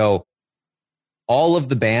 So all of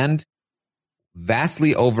the band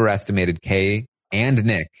vastly overestimated Kay and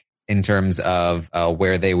Nick in terms of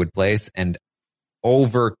where they would place, and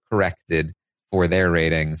overcorrected for their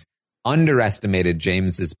ratings, underestimated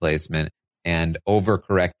James's placement, and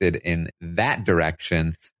overcorrected in that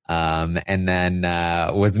direction, and then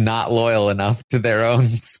was not loyal enough to their own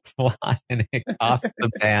squad, and it cost the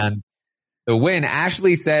band the win.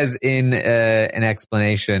 Ashley says in an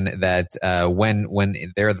explanation that when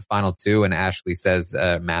they're the final two, and Ashley says,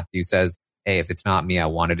 Matthew says, hey, if it's not me, I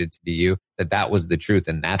wanted it to be you, that was the truth.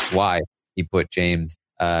 And that's why he put James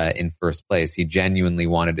in first place. He genuinely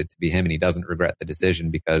wanted it to be him, and he doesn't regret the decision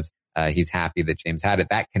because he's happy that James had it.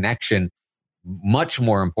 That connection, much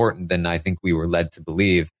more important than I think we were led to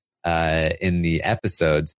believe in the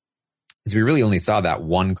episodes, because we really only saw that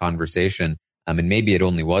one conversation. And maybe it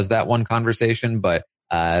only was that one conversation, but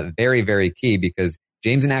very, very key, because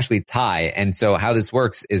James and Ashley tie. And so how this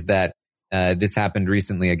works is that this happened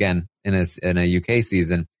recently again in a UK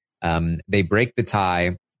season. They break the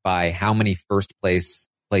tie by how many first place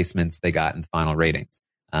placements they got in the final ratings.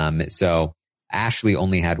 So Ashley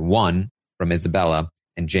only had one from Isabella,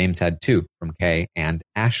 and James had two from Kay and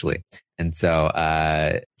Ashley. And so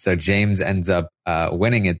James ends up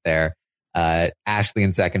winning it there. Ashley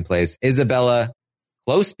in second place, Isabella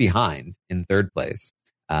close behind in third place.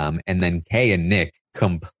 And then Kay and Nick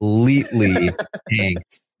completely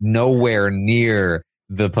tanked, nowhere near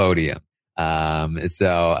the podium.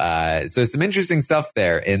 So some interesting stuff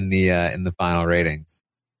there in the final ratings.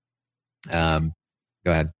 Go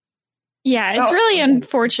ahead. Yeah, it's really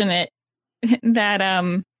unfortunate that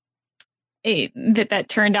that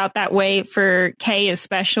turned out that way for Kay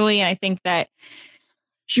especially. And I think that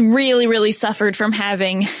she really, really suffered from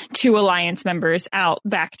having two Alliance members out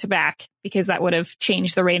back to back, because that would have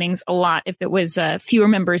changed the ratings a lot if it was fewer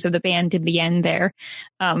members of the band in the end there.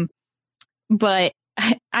 But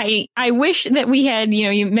I wish that we had,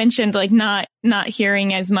 you mentioned like not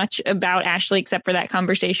hearing as much about Ashley except for that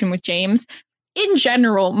conversation with James. In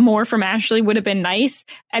general, more from Ashley would have been nice.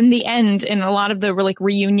 And the end, and a lot of the like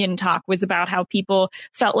reunion talk was about how people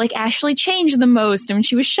felt like Ashley changed the most. I mean,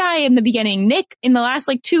 she was shy in the beginning. Nick, in the last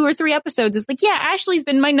like 2 or 3 episodes, is like, yeah, Ashley's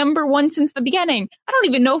been my number one since the beginning. I don't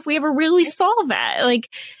even know if we ever really saw that. Like,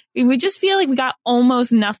 we just feel like we got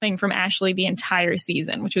almost nothing from Ashley the entire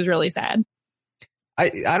season, which was really sad.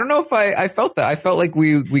 I don't know if I felt that. I felt like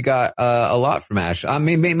we got a lot from Ashley. I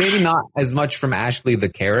mean, maybe not as much from Ashley the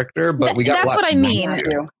character, but we got. That's a lot what I mean.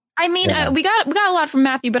 Matthew. I mean, we got a lot from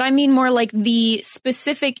Matthew, but I mean more like the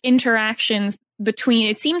specific interactions between.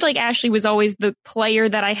 It seemed like Ashley was always the player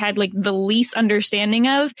that I had like the least understanding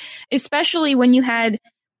of, especially when you had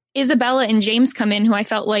Isabella and James come in, who I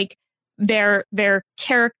felt like their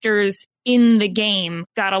characters in the game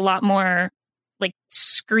got a lot more like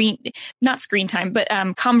not screen time, but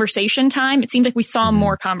conversation time. It seemed like we saw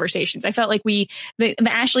more conversations. I felt like the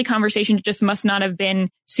Ashley conversation just must not have been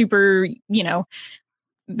super,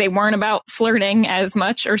 they weren't about flirting as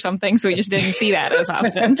much or something. So we just didn't see that as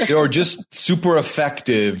often. They were just super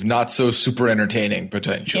effective, not so super entertaining,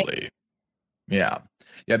 potentially. Yeah.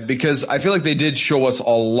 Yeah, because I feel like they did show us a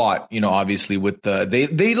lot, obviously with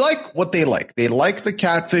they like what they like. They like the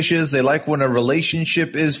catfishes. They like when a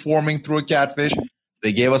relationship is forming through a catfish.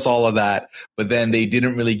 They gave us all of that, but then they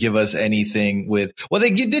didn't really give us anything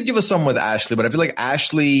they did give us some with Ashley, but I feel like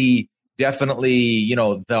Ashley definitely,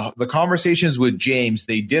 the conversations with James,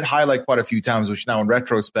 they did highlight quite a few times, which now in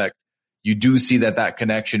retrospect, you do see that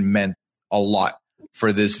connection meant a lot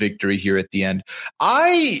for this victory here at the end.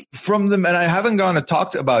 And I haven't gone to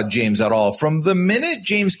talk about James at all. From the minute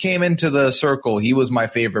James came into the circle, he was my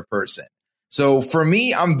favorite person. So for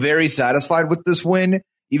me, I'm very satisfied with this win,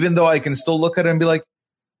 even though I can still look at it and be like,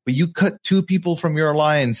 but you cut 2 people from your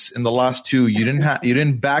alliance in the last 2. You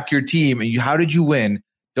didn't back your team. And how did you win?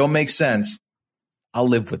 Don't make sense. I'll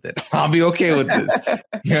live with it. I'll be okay with this.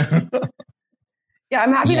 Yeah,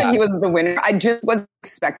 I'm happy that he was the winner. I just wasn't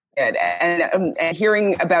expecting it. And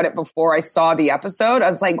hearing about it before I saw the episode, I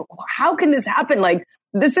was like, how can this happen? Like,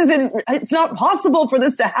 it's not possible for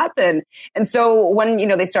this to happen. And so when,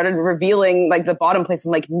 they started revealing like the bottom place,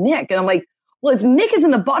 I'm like, Nick. And I'm like, well, if Nick is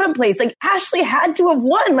in the bottom place, like Ashley had to have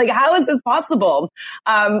won. Like, how is this possible?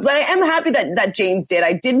 But I am happy that James did.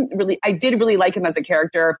 I did really like him as a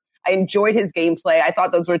character. I enjoyed his gameplay. I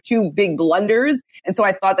thought those were 2 big blunders. And so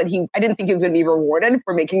I thought that I didn't think he was going to be rewarded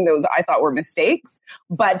for making those I thought were mistakes.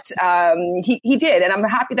 But he did. And I'm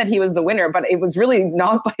happy that he was the winner, but it was really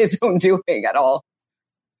not by his own doing at all.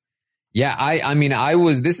 Yeah,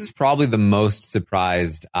 this is probably the most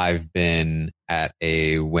surprised I've been at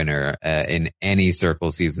a winner in any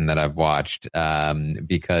Circle season that I've watched,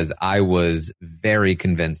 because I was very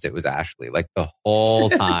convinced it was Ashley, like the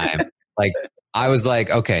whole time. Like, I was like,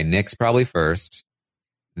 okay, Nick's probably first,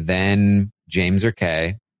 then James or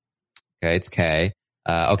Kay. Okay, it's Kay.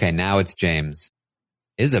 Okay, now it's James.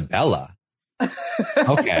 Isabella.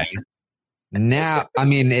 Okay. Now,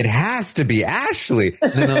 it has to be Ashley.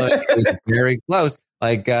 And then it was very close.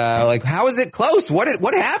 Like, how is it close?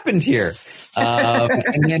 What happened here?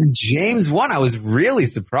 And then James won. I was really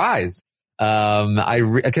surprised.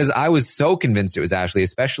 Because I was so convinced it was Ashley,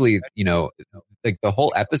 especially, like the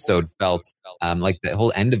whole episode felt, like the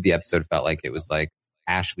whole end of the episode felt like it was like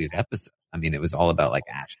Ashley's episode. It was all about like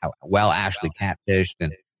how well Ashley catfished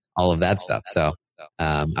and all of that stuff. So,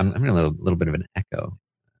 I'm hearing a little bit of an echo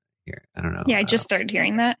here. I don't know. Yeah, I just started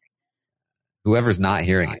hearing that. Whoever's not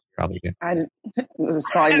hearing it probably did.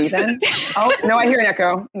 It's probably me then. Oh, no, I hear an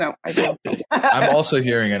echo. No, I don't. I'm also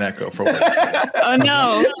hearing an echo for what? Oh,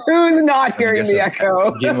 no. Who's not hearing the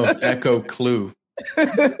echo? Game of Echo Clue.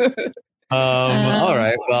 All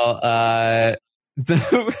right. Well,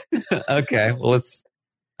 okay. Well, let's.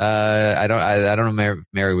 I don't know.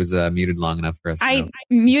 Mary was muted long enough for us. I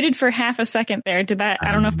muted for half a second there. Did that?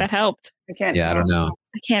 I don't know if that helped. I can't. Yeah, tell. I don't know.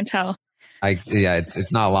 I can't tell.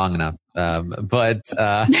 It's not long enough. But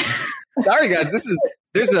sorry guys,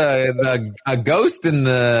 there's a ghost in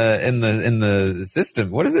the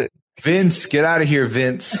system. What is it? Vince, get out of here,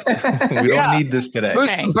 Vince. We don't need this today. Who's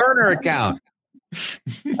the burner account?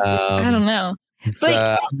 I don't know. I'm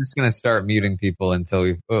just going to start muting people until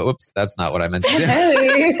we... Whoops, that's not what I meant to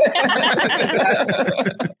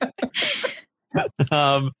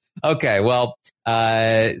do. Okay, well,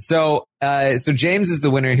 so James is the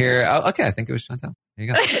winner here. Oh, okay, I think it was Chantal. There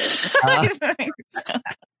you go.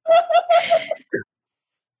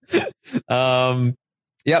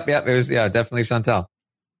 Yep, it was, definitely Chantal.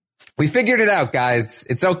 We figured it out, guys.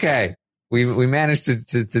 It's okay. We managed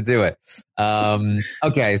to do it.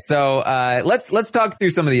 Okay, so let's talk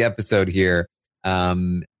through some of the episode here,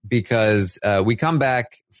 because we come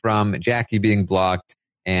back from Jackie being blocked,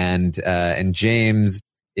 and James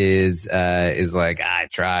is like, I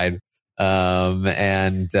tried,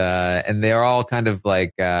 and they're all kind of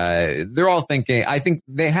like they're all thinking. I think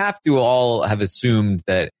they have to all have assumed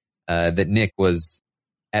that Nick was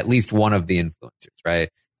at least one of the influencers, right?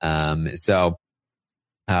 So.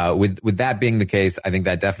 With that being the case, I think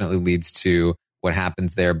that definitely leads to what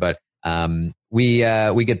happens there. But we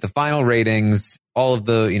get the final ratings, all of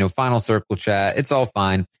the final circle chat. It's all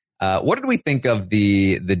fine. What did we think of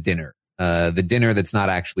the dinner? The dinner that's not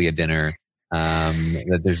actually a dinner.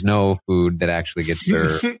 That there's no food that actually gets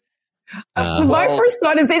served. My first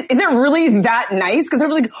thought is it really that nice? Because I'm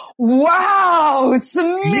like, wow, it's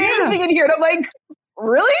amazing in here. And I'm like,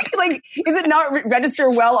 Really? Like, is it not register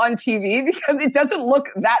well on TV? Because it doesn't look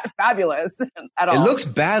that fabulous at all. It looks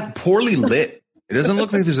bad, poorly lit. It doesn't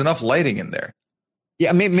look like there's enough lighting in there.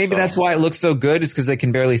 Yeah, maybe that's why it looks so good, is because they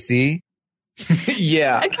can barely see.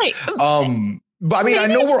 Yeah. Okay. But I mean, I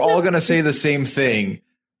know we're all going to say the same thing.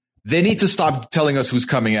 They need to stop telling us who's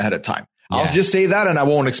coming ahead of time. Yeah. I'll just say that and I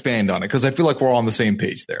won't expand on it because I feel like we're all on the same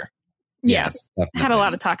page there. Yes. Had a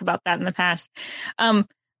lot of talk about that in the past.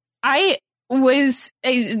 I was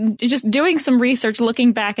just doing some research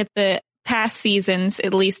looking back at the past seasons,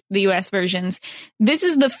 at least the US versions. This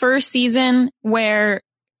is the first season where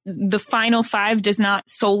the final 5 does not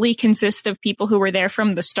solely consist of people who were there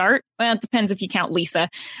from the start. Well, it depends if you count Lisa.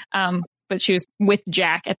 But she was with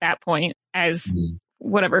Jack at that point as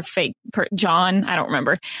whatever fake John. I don't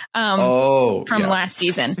remember. From last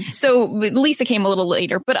season. So Lisa came a little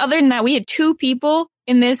later. But other than that, we had 2 people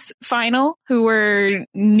in this final who were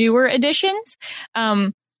newer additions.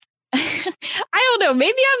 I don't know.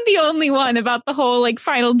 Maybe I'm the only one about the whole like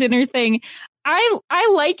final dinner thing. I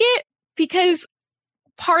like it because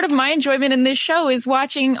part of my enjoyment in this show is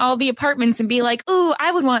watching all the apartments and be like, ooh,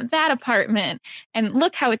 I would want that apartment. And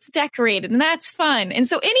look how it's decorated. And that's fun. And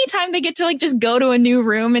so anytime they get to like just go to a new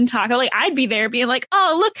room and talk, like I'd be there being like,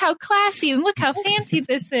 oh, look how classy and look how fancy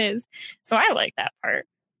this is. So I like that part.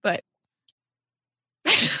 But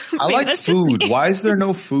I like food. Why is there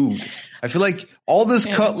no food? I feel like all this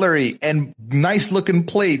cutlery and nice looking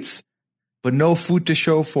plates, but no food to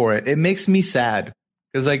show for it. It makes me sad.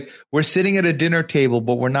 Because, like, we're sitting at a dinner table,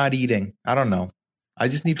 but we're not eating. I don't know. I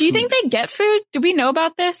just need food. Do you think they get food? Do we know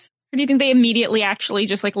about this? Or do you think they immediately actually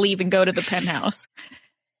just, like, leave and go to the penthouse?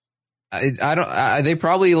 I don't... they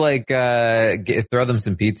probably, like, throw them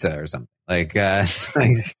some pizza or something. Like, all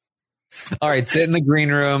right, sit in the green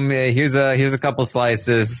room. Here's a couple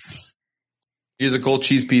slices. Here's a cold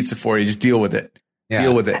cheese pizza for you. Just deal with it. Yeah.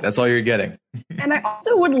 Deal with it. That's all you're getting. And I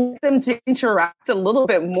also would like them to interact a little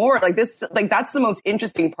bit more. Like this, like that's the most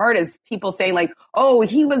interesting part is people saying like, oh,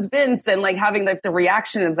 he was Vince and like having like the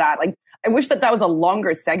reaction of that. Like, I wish that was a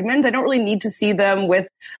longer segment. I don't really need to see them with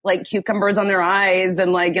like cucumbers on their eyes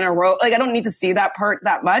and like in a row. Like, I don't need to see that part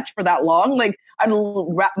that much for that long. Like, I'd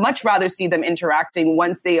much rather see them interacting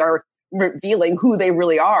once they are revealing who they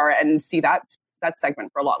really are and see that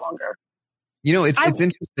segment for a lot longer. You know, it's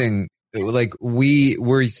interesting. Like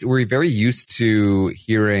we're very used to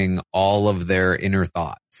hearing all of their inner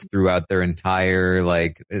thoughts throughout their entire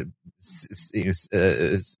like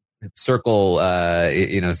circle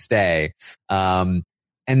stay, and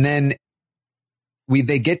then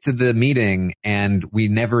they get to the meeting and we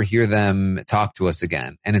never hear them talk to us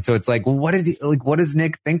again. And so it's like, what does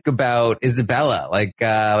Nick think about Isabella? Like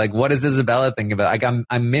what does Isabella think about? Like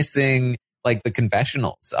I'm missing like the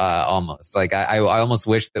confessionals, almost. Like I almost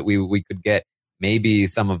wish that we could get maybe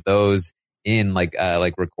some of those in, like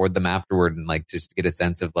record them afterward and like just to get a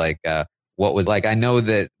sense of like what was like. I know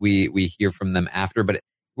that we hear from them after, but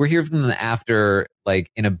we're hearing from them after like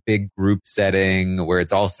in a big group setting where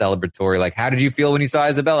it's all celebratory. Like, how did you feel when you saw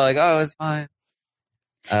Isabella? Like, oh, it's fine.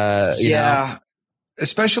 You know?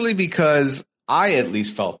 Especially because I at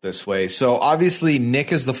least felt this way. So obviously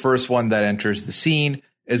Nick is the first one that enters the scene.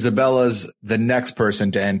 Isabella's the next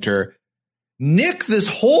person to enter. Nick, this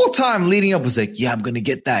whole time leading up, was like, yeah, I'm going to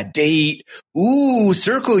get that date. Ooh,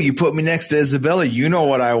 Circle, you put me next to Isabella. You know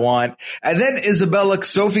what I want. And then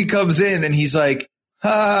Sophie comes in and he's like,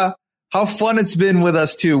 how fun it's been with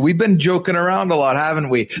us too. We've been joking around a lot, haven't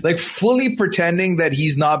we? Like fully pretending that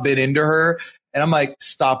he's not been into her. And I'm like,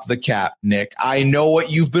 stop the cap, Nick. I know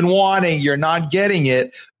what you've been wanting. You're not getting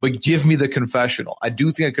it, but give me the confessional. I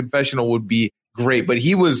do think a confessional would be great, but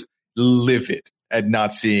he was livid at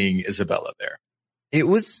not seeing Isabella there. It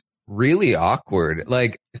was really awkward.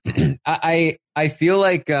 Like I feel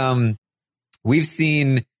like we've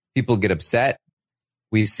seen people get upset.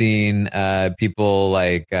 We've seen people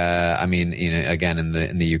like again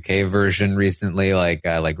in the UK version recently, like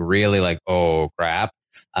really like, oh crap.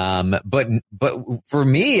 But for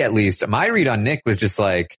me at least, my read on Nick was just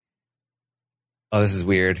like, oh, this is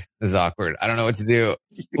weird. This is awkward. I don't know what to do.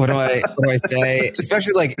 What do I say?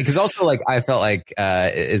 Especially like, because also like, I felt like,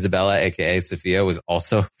 Isabella, aka Sophia, was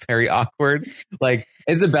also very awkward. Like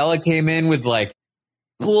Isabella came in with like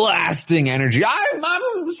blasting energy.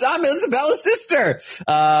 I'm Isabella's sister.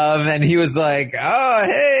 And he was like, oh,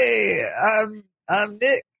 hey, I'm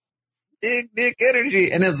Nick. Nick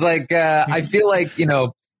energy. And it's like, I feel like,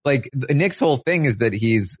 like Nick's whole thing is that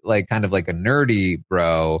he's like kind of like a nerdy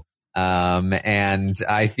bro. And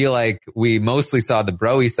I feel like we mostly saw the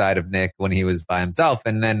bro-y side of Nick when he was by himself.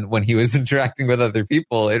 And then when he was interacting with other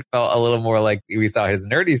people, it felt a little more like we saw his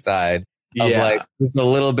nerdy side. like just a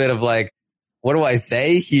little bit of like, what do I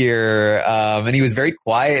say here? And he was very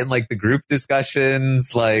quiet in like the group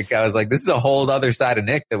discussions. Like I was like, this is a whole other side of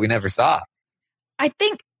Nick that we never saw. I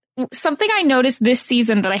think something I noticed this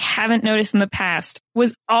season that I haven't noticed in the past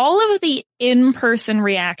was all of the in-person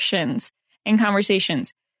reactions and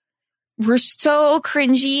conversations were so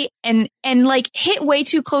cringy and like hit way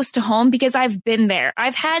too close to home because I've been there.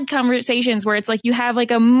 I've had conversations where it's like you have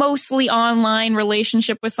like a mostly online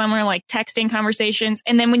relationship with someone, like texting conversations.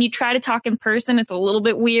 And then when you try to talk in person, it's a little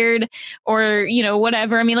bit weird or, you know,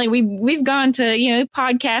 whatever. I mean, like we've gone to, you know,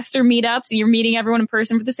 podcasts or meetups and you're meeting everyone in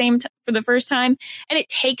person for the first time. And it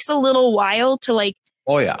takes a little while to like,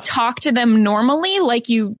 talk to them normally, like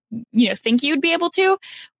you know, think you'd be able to,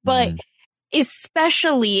 but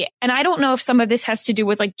especially, and I don't know if some of this has to do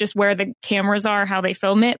with like just where the cameras are, how they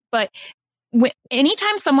film it, but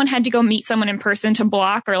anytime someone had to go meet someone in person to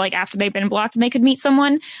block or like after they've been blocked and they could meet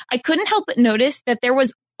someone, I couldn't help but notice that there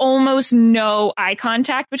was almost no eye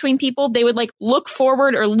contact between people. They would like look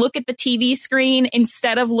forward or look at the TV screen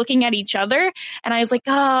instead of looking at each other. And I was like,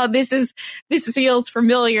 oh, this feels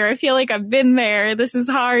familiar. I feel like I've been there. This is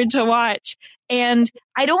hard to watch. And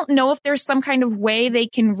I don't know if there's some kind of way they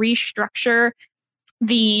can restructure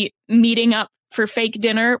the meeting up for fake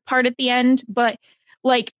dinner part at the end, but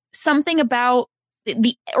like something about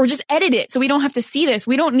or just edit it so we don't have to see this.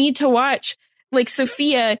 We don't need to watch like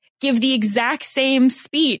Sophia give the exact same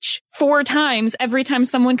speech 4 times every time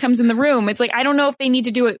someone comes in the room. It's like, I don't know if they need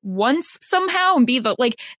to do it once somehow and be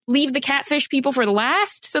leave the catfish people for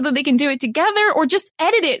last so that they can do it together, or just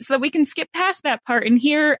edit it so that we can skip past that part and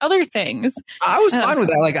hear other things. I was fine with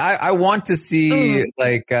that. Like, I want to see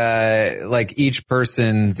like each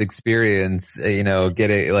person's experience, you know, get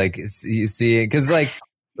it, like you see it. Cause like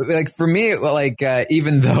for me, like,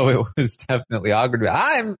 even though it was definitely awkward,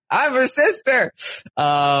 I'm her sister.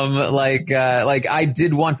 Like I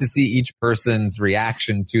did want to see each person's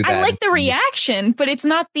reaction to that. I like the reaction, but it's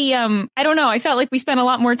not the, I don't know. I felt like we spent a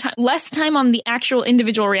lot more time, less time on the actual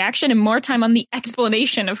individual reaction and more time on the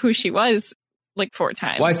explanation of who she was like 4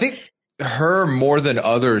 times. Well, I think her more than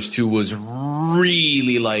others too was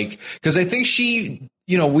really like, cause I think she,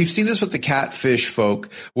 you know, we've seen this with the catfish folk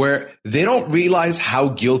where they don't realize how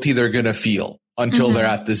guilty they're going to feel until they're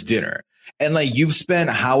at this dinner. And like you've spent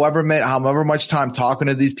however much time talking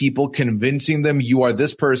to these people, convincing them you are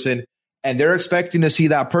this person, and they're expecting to see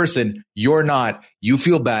that person. You're not. You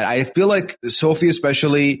feel bad. I feel like Sophie,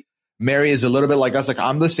 especially Mary, is a little bit like us. Like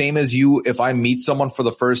I'm the same as you. If I meet someone for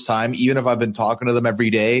the first time, even if I've been talking to them every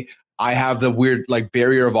day, I have the weird like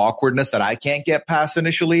barrier of awkwardness that I can't get past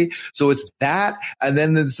initially. So it's that. And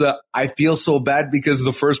then it's I feel so bad because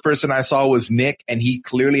the first person I saw was Nick and he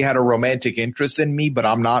clearly had a romantic interest in me, but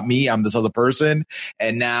I'm not me. I'm this other person.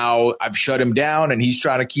 And now I've shut him down and he's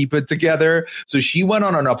trying to keep it together. So she went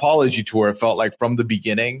on an apology tour, it felt like, from the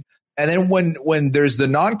beginning. And then when there's the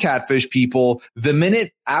non-catfish people, the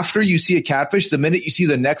minute after you see a catfish, the minute you see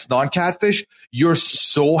the next non-catfish, you're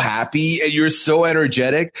so happy and you're so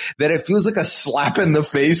energetic that it feels like a slap in the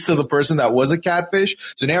face to the person that was a catfish.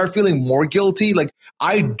 So now you're feeling more guilty. Like,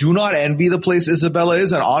 I do not envy the place Isabella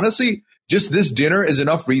is. And honestly, just this dinner is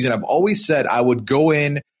enough reason. I've always said I would go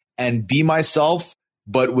in and be myself,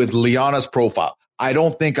 but with Liana's profile. I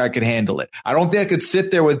don't think I could handle it. I don't think I could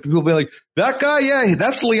sit there with people being like, that guy, yeah,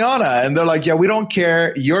 that's Liana. And they're like, yeah, we don't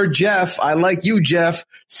care. You're Jeff. I like you, Jeff.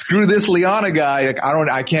 Screw this Liana guy. Like,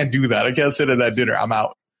 I can't do that. I can't sit at that dinner. I'm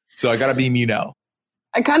out. So I got to be me now.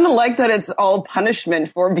 I kind of like that it's all punishment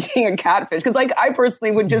for being a catfish. Cause like I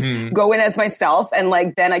personally would just go in as myself and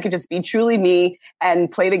like, then I could just be truly me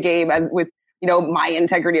and play the game as with, you know, my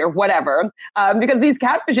integrity or whatever. Because these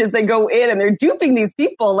catfishes, they go in and they're duping these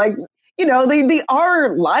people. Like, you know, they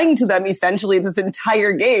are lying to them essentially this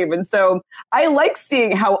entire game. And so I like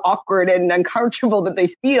seeing how awkward and uncomfortable that they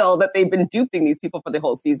feel that they've been duping these people for the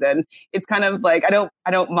whole season. It's kind of like, I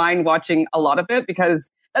don't mind watching a lot of it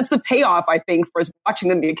because that's the payoff, I think, for watching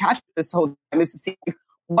them be a catfish this whole time, is to see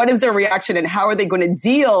what is their reaction and how are they going to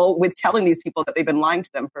deal with telling these people that they've been lying to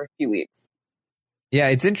them for a few weeks. Yeah,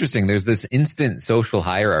 it's interesting. There's this instant social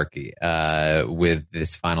hierarchy with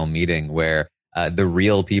this final meeting where the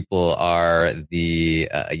real people are the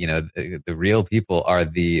real people are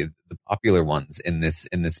the popular ones in this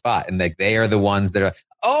spot. And like, they are the ones that are,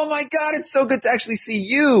 oh my God, it's so good to actually see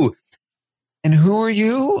you. And who are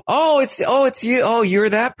you? Oh, it's you. Oh, you're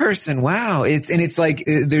that person. Wow. It's like,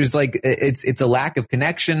 there's like, it's a lack of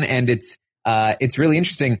connection, and it's really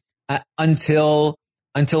interesting until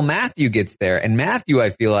Matthew gets there. And Matthew,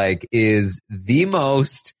 I feel like, is the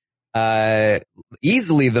most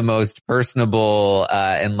easily the most personable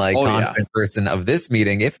and like confident person of this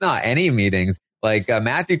meeting, if not any meetings. Like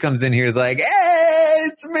Matthew comes in here is like, hey,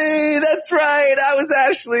 it's me. That's right. I was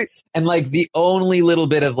Ashley. And like the only little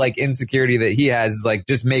bit of like insecurity that he has is like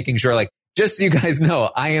just making sure, like, just so you guys know,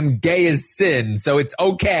 I am gay as sin. So it's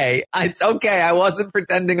okay. It's okay. I wasn't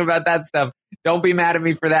pretending about that stuff. Don't be mad at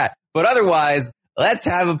me for that. But otherwise, let's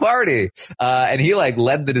have a party. And he like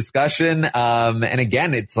led the discussion. And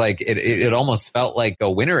again, it's like, it almost felt like a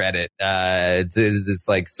winner edit. It's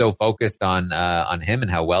like so focused on him and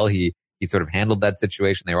how well he sort of handled that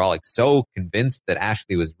situation. They were all like so convinced that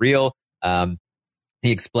Ashley was real.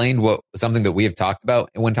 He explained something that we have talked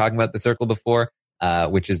about when talking about the circle before,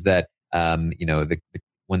 which is that,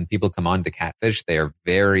 when people come on to catfish, they are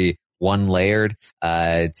very one layered.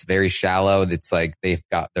 It's very shallow. It's like they've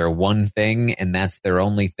got their one thing and that's their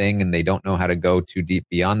only thing. And they don't know how to go too deep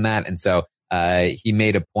beyond that. And so, he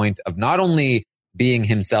made a point of not only being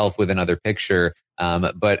himself with another picture,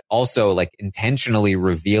 but also like intentionally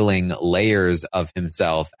revealing layers of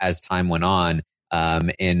himself as time went on,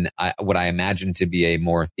 in what I imagine to be a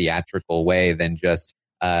more theatrical way than just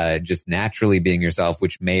naturally being yourself,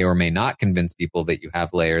 which may or may not convince people that you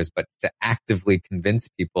have layers, but to actively convince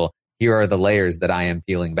people, here are the layers that I am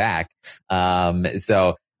peeling back.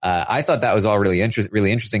 So I thought that was all really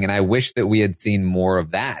interesting. And I wish that we had seen more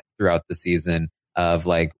of that throughout the season of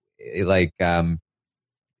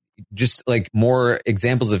just like more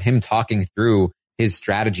examples of him talking through his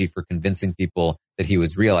strategy for convincing people that he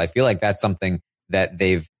was real. I feel like that's something that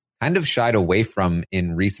they've kind of shied away from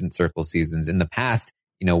in recent Circle seasons. In the past,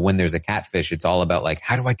 when there's a catfish, it's all about like,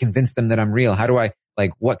 how do I convince them that I'm real? How do I,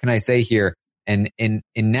 like, what can I say here? And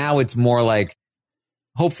now it's more like,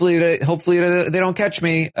 hopefully they don't catch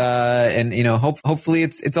me. Hopefully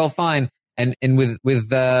it's all fine. And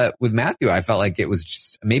with Matthew, I felt like it was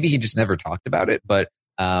just, maybe he just never talked about it, but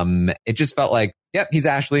it just felt like, yep, he's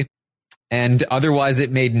Ashley. And otherwise it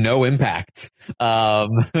made no impact.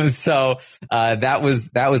 So that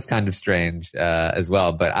was kind of strange, as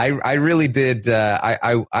well. But I really did,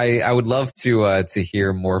 I would love to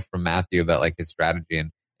hear more from Matthew about like his strategy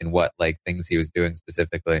and what like things he was doing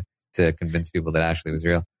specifically to convince people that Ashley was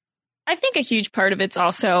real. I think a huge part of it's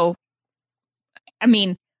also, I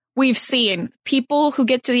mean, we've seen people who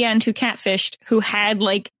get to the end who catfished, who had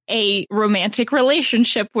like a romantic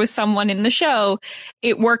relationship with someone in the show.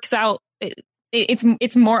 It works out.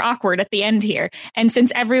 It's more awkward at the end here. And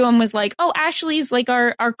since everyone was like, oh, Ashley's like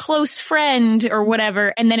our close friend or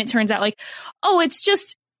whatever. And then it turns out like, oh, it's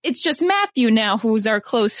just Matthew now who's our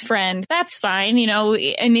close friend. That's fine.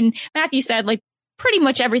 I mean, Matthew said like pretty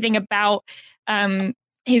much everything about,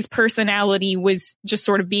 his personality was just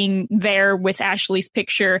sort of being there with Ashley's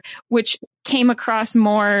picture, which came across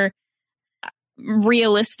more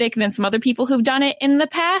realistic than some other people who've done it in the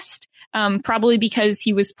past. Probably because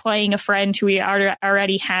he was playing a friend who he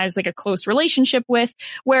already has like a close relationship with.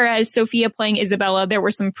 Whereas Sophia playing Isabella, there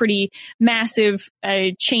were some pretty massive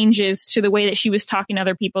changes to the way that she was talking to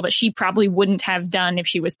other people that she probably wouldn't have done if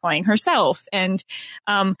she was playing herself. And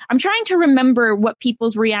I'm trying to remember what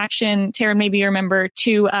people's reaction, Taryn, maybe you remember,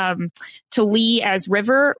 to Lee as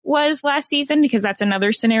River was last season, because that's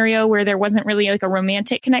another scenario where there wasn't really like a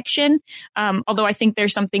romantic connection. Although I think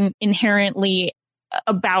there's something inherently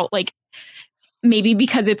about like, maybe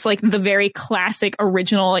because it's like the very classic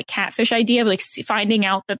original like catfish idea of like finding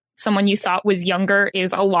out that someone you thought was younger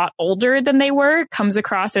is a lot older than they were, comes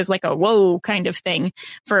across as like a whoa kind of thing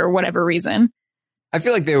for whatever reason. I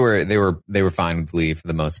feel like they were fine with Lee for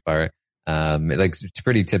the most part. Like it's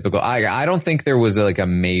pretty typical. I don't think there was like a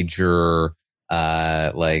major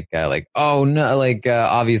oh no, like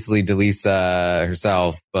obviously Delisa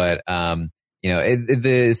herself, but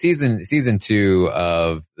the season 2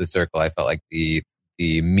 of The Circle, I felt like the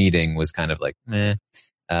meeting was kind of like meh.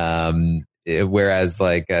 Whereas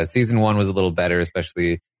like season 1 was a little better,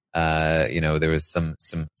 especially there was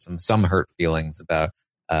some hurt feelings about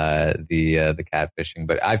the catfishing.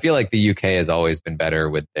 But I feel like the UK has always been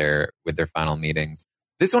better with their final meetings.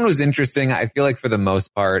 This one was interesting. I feel like for the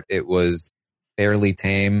most part it was fairly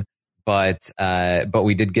tame. But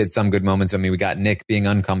we did get some good moments. I mean, we got Nick being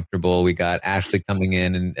uncomfortable. We got Ashley coming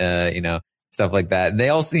in and, stuff like that. They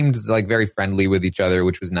all seemed like very friendly with each other,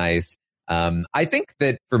 which was nice. I think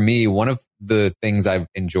that for me, one of the things I've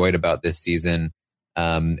enjoyed about this season,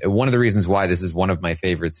 one of the reasons why this is one of my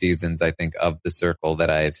favorite seasons, I think, of The Circle that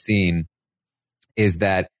I have seen is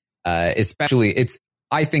that, I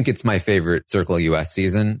think it's my favorite Circle US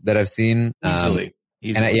season that I've seen. Easily.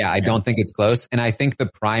 And I don't think it's close. And I think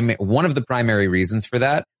one of the primary reasons for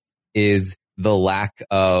that is the lack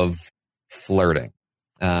of flirting.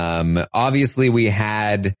 Obviously we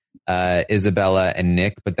had Isabella and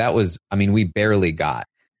Nick, but that was, I mean, we barely got,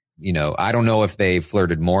 I don't know if they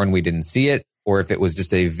flirted more and we didn't see it, or if it was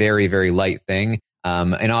just a very, very light thing.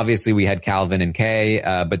 And obviously we had Calvin and Kay,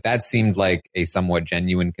 but that seemed like a somewhat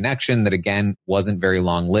genuine connection that, again, wasn't very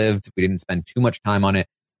long lived. We didn't spend too much time on it.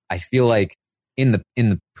 I feel like in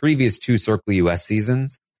the previous 2 Circle US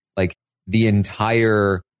seasons, like the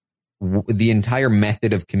entire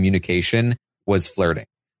method of communication was flirting.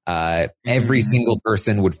 Every single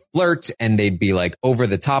person would flirt and they'd be like over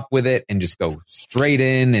the top with it and just go straight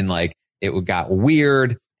in, and like it got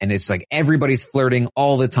weird, and it's like everybody's flirting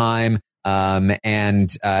all the time.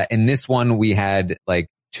 And in this one we had like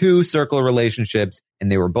 2 circle relationships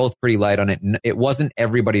and they were both pretty light on it. It wasn't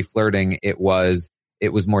everybody flirting. It was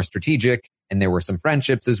more strategic, and there were some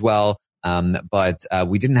friendships as well. But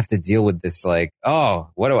we didn't have to deal with this like,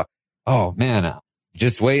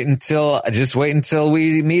 just wait until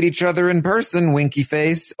we meet each other in person, winky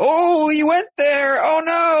face. Oh, you went there. Oh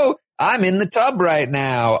no, I'm in the tub right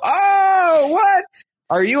now. Oh, what?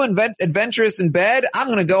 Are you adventurous in bed? I'm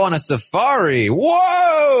going to go on a safari.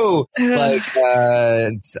 Whoa! Like,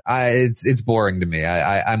 it's boring to me.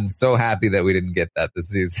 I'm so happy that we didn't get that this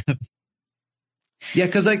season. Yeah,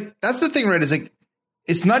 because like that's the thing, right? Is like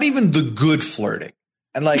it's not even the good flirting,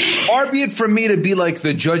 and like far be it from me to be like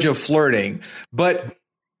the judge of flirting, but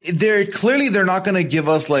they're not going to give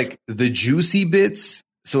us like the juicy bits.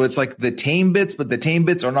 So it's like the tame bits, but the tame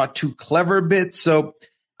bits are not too clever bits. So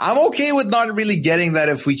I'm okay with not really getting that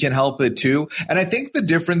if we can help it too. And I think the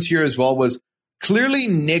difference here as well was clearly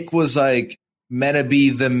Nick was like meant to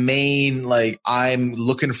be the main, like, I'm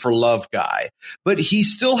looking for love guy, but he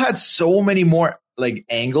still had so many more like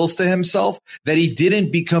angles to himself that he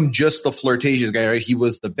didn't become just the flirtatious guy, right? He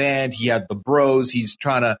was the band. He had the bros. He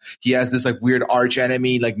has this like weird arch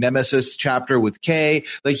enemy, like nemesis chapter with Kay.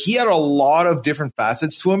 Like he had a lot of different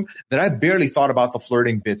facets to him that I barely thought about the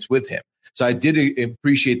flirting bits with him. So I did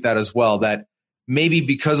appreciate that as well, that maybe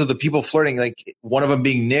because of the people flirting, like one of them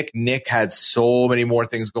being Nick had so many more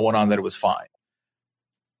things going on that it was fine.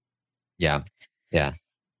 Yeah. Yeah.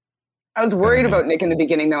 I was worried about Nick in the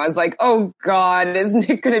beginning, though. I was like, oh, God, is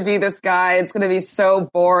Nick going to be this guy? It's going to be so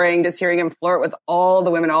boring just hearing him flirt with all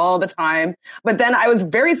the women all the time. But then I was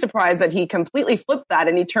very surprised that he completely flipped that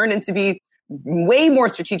and he turned into be way more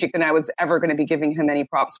strategic than I was ever going to be giving him any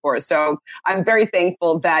props for. So I'm very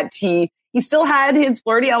thankful that he still had his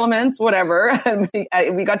flirty elements, whatever.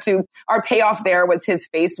 We got to, our payoff there was his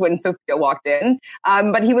face when Sophia walked in.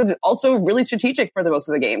 But he was also really strategic for the most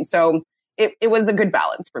of the game. So it was a good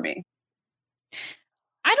balance for me.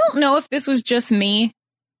 I don't know if this was just me.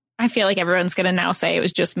 I feel like everyone's going to now say it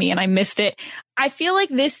was just me and I missed it. I feel like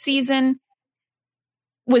this season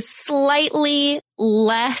was slightly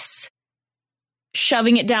less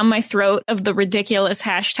shoving it down my throat of the ridiculous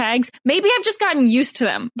hashtags. Maybe I've just gotten used to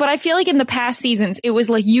them, but I feel like in the past seasons, it was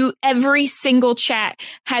like every single chat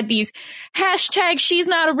had these hashtags, she's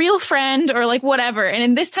not a real friend, or like whatever. And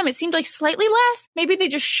in this time, it seemed like slightly less. Maybe they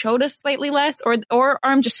just showed us slightly less, or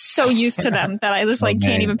I'm just so used to them that I just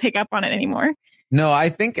can't even pick up on it anymore. No, I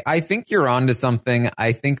think you're onto something.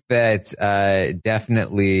 I think that,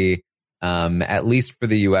 definitely, at least for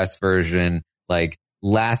the US version, like,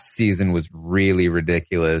 last season was really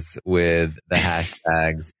ridiculous with the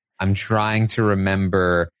hashtags. I'm trying to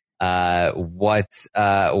remember what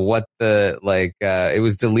the it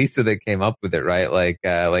was Delisa that came up with it, right?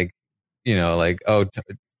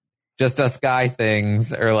 Just us guy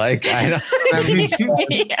things, or like I don't remember.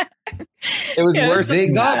 Yeah. It was worse. They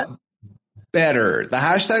got better. The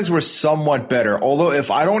hashtags were somewhat better. Although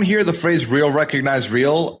if I don't hear the phrase real recognize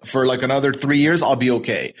real for like another 3 years, I'll be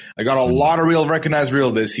okay. I got a lot of real recognize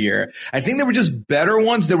real this year. I think they were just better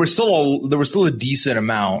ones. There was still a decent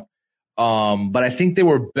amount. But I think they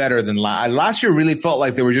were better than last year. Really felt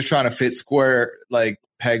like they were just trying to fit square like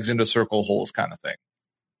pegs into circle holes kind of thing.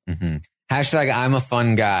 Mm-hmm. Hashtag I'm a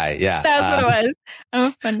fun guy. Yeah. That's what it was. I'm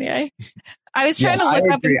a fun guy. I was trying to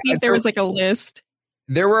look up and see if there was like a list.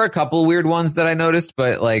 There were a couple weird ones that I noticed,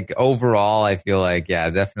 but like overall, I feel like, yeah,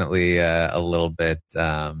 definitely a little bit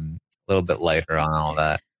lighter on all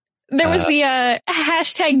that. There was the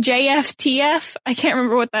hashtag JFTF. I can't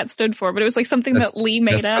remember what that stood for, but it was like something that Lee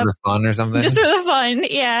made up. Just for the fun or something? Just for the fun,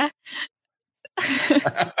 yeah.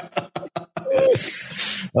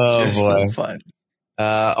 Oh, just boy. for the fun.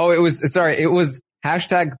 It was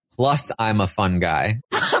hashtag plus I'm a fun guy.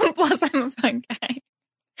 Plus I'm a fun guy.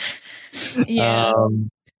 Yeah.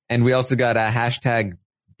 And we also got a hashtag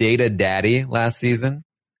data daddy last season.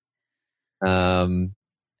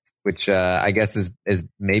 Which I guess is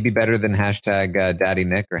maybe better than hashtag daddy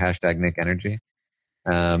Nick or hashtag Nick energy.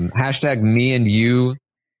 Hashtag me and you,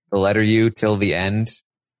 the letter U till the end.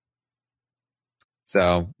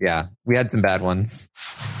 So yeah, we had some bad ones.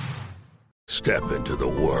 Step into the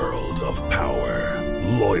world of power,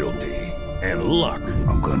 loyalty, and luck.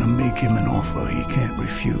 I'm gonna make him an offer he can't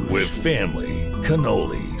refuse. With family,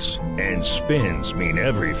 cannolis, and spins mean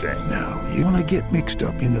everything. Now, you wanna get mixed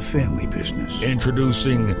up in the family business.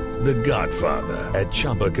 Introducing The Godfather at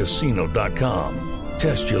ChumbaCasino.com.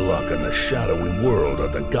 Test your luck in the shadowy world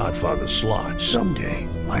of The Godfather slot. Someday,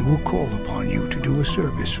 I will call upon you to do a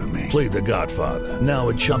service for me. Play The Godfather now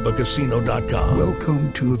at ChumbaCasino.com.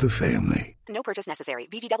 Welcome to the family. No purchase necessary.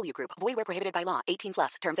 VGW Group. Void where prohibited by law.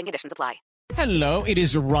 18+. Terms and conditions apply. Hello, it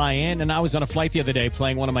is Ryan, and I was on a flight the other day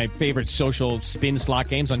playing one of my favorite social spin slot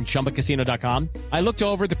games on ChumbaCasino.com. I looked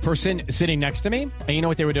over at the person sitting next to me, and you know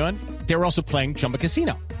what they were doing? They were also playing Chumba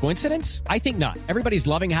Casino. Coincidence? I think not. Everybody's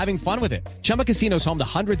loving having fun with it. Chumba Casino is home to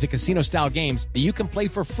hundreds of casino-style games that you can play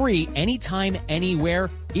for free anytime, anywhere,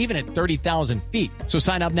 even at 30,000 feet. So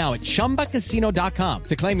sign up now at ChumbaCasino.com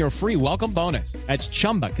to claim your free welcome bonus. That's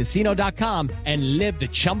ChumbaCasino.com and live the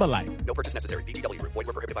Chumba life. No purchase necessary. VGW Group. Void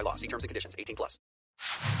where prohibited by law. See terms and conditions. 18+.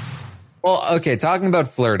 Well, okay. Talking about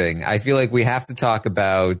flirting, I feel like we have to talk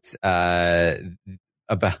about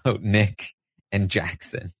Nick and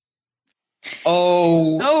Jackson.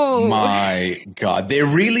 Oh my God. They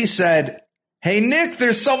really said, hey, Nick,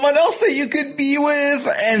 there's someone else that you could be with.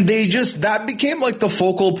 And that became like the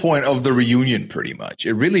focal point of the reunion pretty much.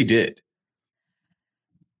 It really did.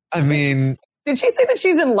 I mean, did she say that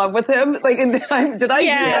she's in love with him? Like, did I?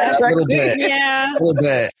 Yeah, a little bit. Yeah. A little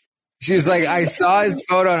bit. She was like, I saw his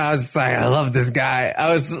photo and I was like, I love this guy.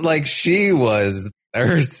 I was like, she was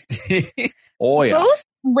thirsty. Oh, yeah. Both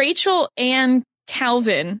Rachel and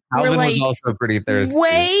Calvin were like was also pretty thirsty.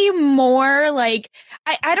 Way more like,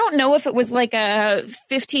 I don't know if it was like a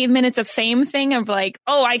 15 minutes of fame thing of like,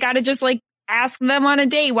 oh, I got to just like ask them on a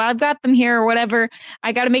date while I've got them here or whatever.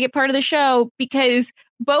 I got to make it part of the show, because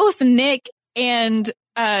both Nick and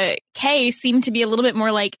Kay seem to be a little bit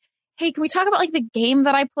more like, hey, can we talk about like the game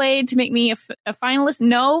that I played to make me a finalist?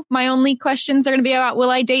 No, my only questions are going to be about, will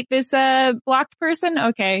I date this blocked person?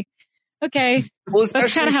 Okay. Well,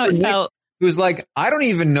 that's kind of how it felt. It was like, I don't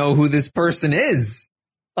even know who this person is.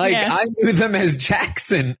 Like, yeah. I knew them as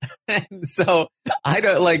Jackson. And so I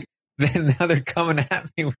don't like, then now they're coming at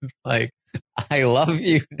me with like, I love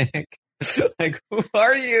you, Nick. Like, who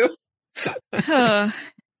are you?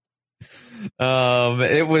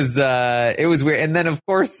 It was weird. And then of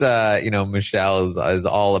course, Michelle is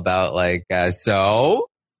all about like, so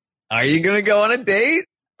are you going to go on a date?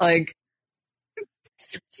 Like,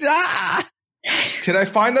 Could I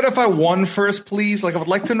find out if I won first, please? Like, I would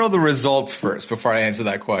like to know the results first before I answer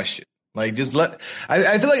that question. Like,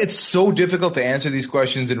 I feel like it's so difficult to answer these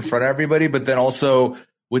questions in front of everybody, but then also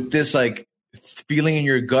with this, like, feeling in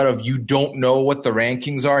your gut of you don't know what the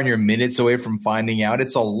rankings are and you're minutes away from finding out.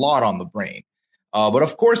 It's a lot on the brain. But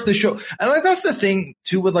of course the show, and like, that's the thing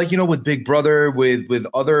too with like, with Big Brother, with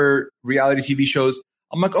other reality TV shows.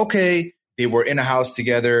 I'm like, okay, they were in a house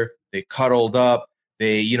together. They cuddled up.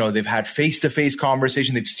 They've had face-to-face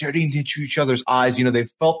conversation. They've stared into each other's eyes. They've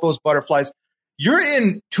felt those butterflies. You're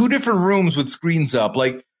in two different rooms with screens up.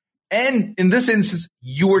 Like, and in this instance,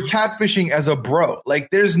 you were catfishing as a bro. Like,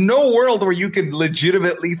 there's no world where you can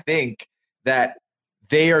legitimately think that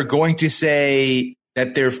they are going to say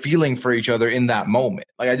that they're feeling for each other in that moment.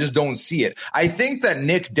 Like, I just don't see it. I think that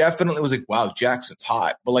Nick definitely was like, wow, Jackson's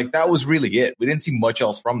hot. But like, that was really it. We didn't see much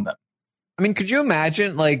else from them. I mean, could you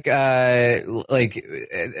imagine like a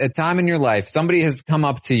time in your life, somebody has come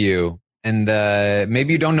up to you and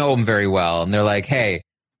maybe you don't know them very well. And they're like, hey,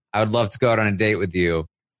 I would love to go out on a date with you.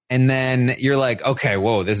 And then you're like, okay,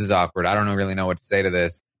 whoa, this is awkward. I don't really know what to say to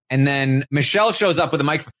this. And then Michelle shows up with a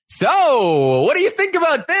microphone. So what do you think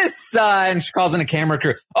about this? And she calls in a camera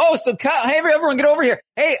crew. Oh, so hey, everyone get over here.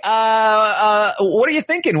 Hey, what are you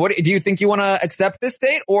thinking? Do you think you want to accept this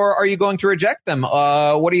date or are you going to reject them?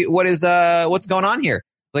 What's going on here?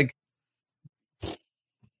 Like,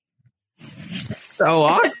 so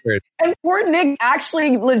awkward. And poor Nick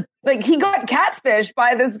actually, like, he got catfished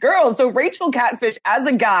by this girl. So Rachel catfished as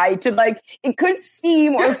a guy to, like, it could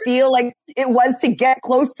seem or feel like it was to get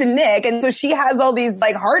close to Nick. And so she has all these,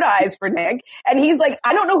 like, hard eyes for Nick. And he's like,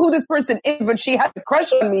 I don't know who this person is, but she has a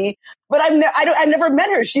crush on me. But I've never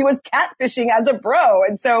met her. She was catfishing as a bro.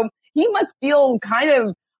 And so he must feel kind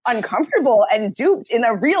of uncomfortable and duped in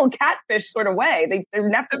a real catfish sort of way. They're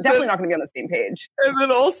definitely not going to be on the same page. And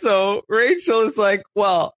then also Rachel is like,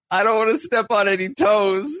 well, I don't want to step on any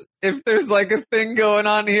toes if there's like a thing going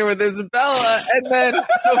on here with Isabella. And then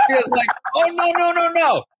Sophia's like, oh,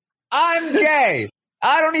 no. I'm gay.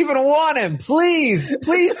 I don't even want him. Please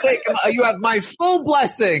take him. You have my full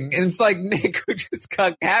blessing. And it's like Nick, who just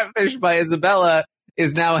got catfished by Isabella,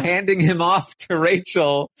 is now handing him off to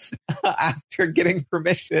Rachel after getting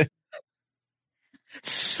permission.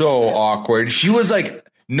 So awkward. She was like,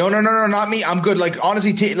 no, not me. I'm good. Like,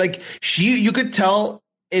 honestly, you could tell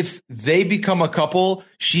if they become a couple,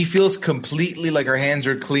 she feels completely like her hands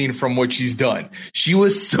are clean from what she's done. She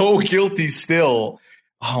was so guilty still.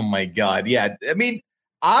 Oh my God. Yeah. I mean,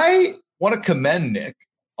 I want to commend Nick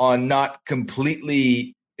on not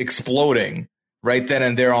completely exploding right then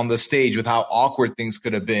and there on the stage with how awkward things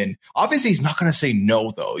could have been. Obviously, he's not going to say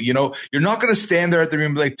no, though. You know, you're not going to stand there at the room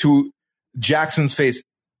and be like to Jackson's face,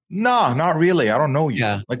 nah, not really. I don't know you.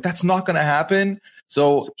 Yeah. Like, that's not going to happen.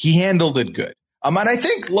 So he handled it good. And I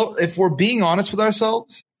think, look, if we're being honest with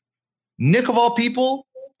ourselves, Nick, of all people,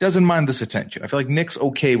 doesn't mind this attention. I feel like Nick's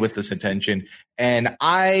okay with this attention. And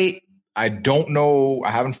I don't know. I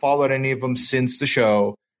haven't followed any of them since the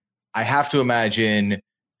show. I have to imagine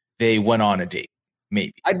they went on a date.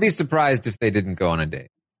 Maybe. I'd be surprised if they didn't go on a date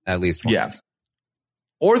at least once. Yeah.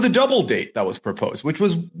 Or the double date that was proposed, which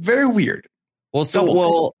was very weird. Well,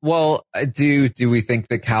 so do we think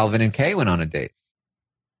that Calvin and Kay went on a date?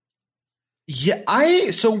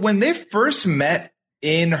 Yeah, so when they first met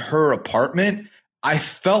in her apartment, I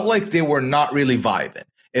felt like they were not really vibing.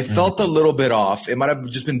 It felt a little bit off. It might have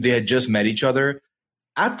just been they had just met each other.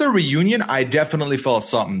 At the reunion, I definitely felt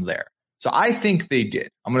something there. So I think they did.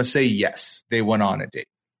 I'm going to say yes, they went on a date.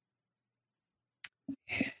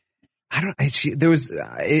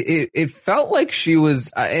 It felt like she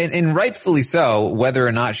was, and rightfully so, whether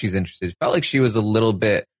or not she's interested, it felt like she was a little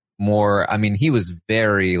bit more, I mean, he was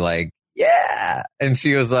very like, yeah. And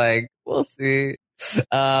she was like, we'll see.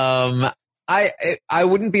 I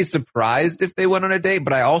wouldn't be surprised if they went on a date,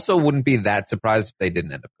 but I also wouldn't be that surprised if they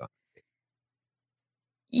didn't end up going on a date.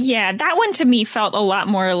 Yeah, that one to me felt a lot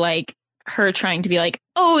more like her trying to be like,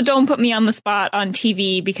 oh, don't put me on the spot on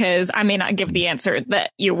TV because I may not give the answer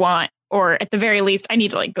that you want. Or at the very least, I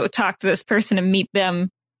need to like go talk to this person and meet them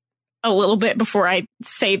a little bit before I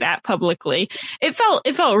say that publicly. It felt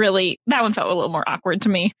really, that one felt a little more awkward to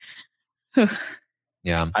me.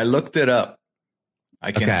 Yeah. I looked it up.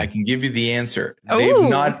 I can give you the answer.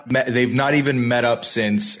 Ooh. They've not even met up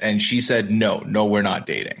since, and she said no, we're not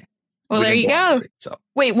dating. Well, there you go. So.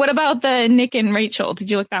 Wait, what about the Nick and Rachel?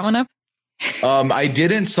 Did you look that one up? I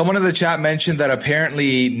didn't. Someone in the chat mentioned that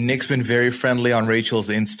apparently Nick's been very friendly on Rachel's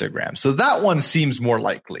Instagram. So that one seems more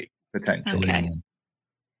likely, potentially.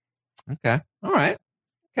 Okay. All right.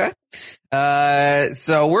 Okay.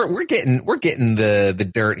 So we're getting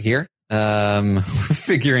the dirt here. We're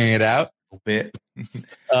figuring it out a bit.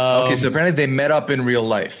 Okay, so apparently they met up in real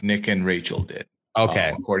life. Nick and Rachel did.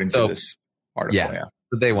 Okay. According to this article. Yeah.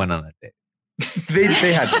 So they went on a date.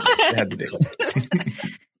 they had the date.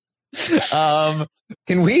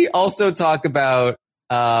 Can we also talk about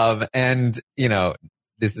and you know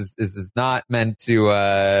this is not meant to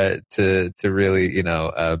really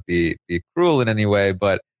be cruel in any way,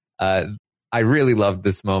 but I really loved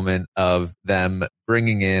this moment of them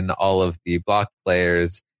bringing in all of the block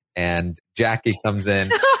players and Jackie comes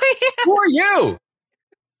in. Oh, yeah. Who are you?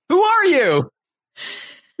 Who are you?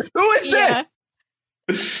 Who is this?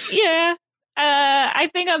 Yeah. I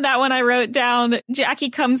think on that one I wrote down Jackie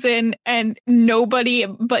comes in and nobody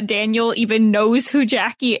but Daniel even knows who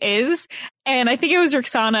Jackie is. And I think it was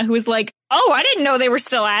Roxana who was like, oh, I didn't know they were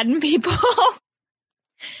still adding people.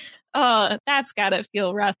 That's gotta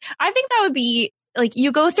feel rough. I think that would be like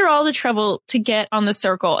you go through all the trouble to get on the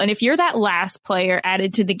circle. And if you're that last player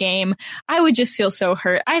added to the game, I would just feel so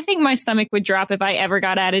hurt. I think my stomach would drop if I ever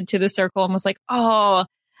got added to the circle and was like, oh,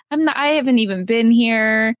 I haven't even been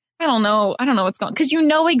here. I don't know what's going on. Because you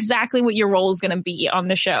know exactly what your role is going to be on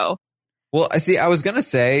the show. Well, I was going to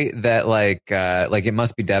say that like it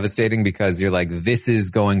must be devastating because you're like, this is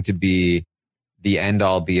going to be the end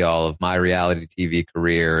all be all of my reality TV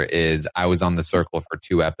career is I was on the circle for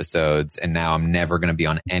 2 episodes and now I'm never going to be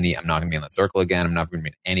on I'm not going to be on the circle again. I'm not going to be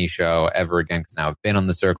in any show ever again because now I've been on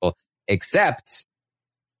the circle, except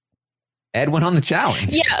Ed went on the challenge.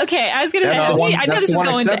 Yeah. Okay. I was going to say, I know this is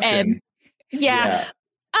going to Ed. Yeah.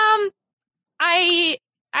 I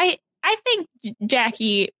think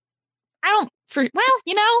Jackie,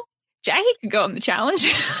 Jackie could go on the challenge.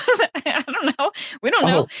 I don't know. We don't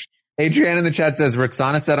know. Adrienne in the chat says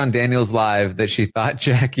Roxana said on Daniel's live that she thought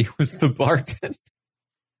Jackie was the bartender.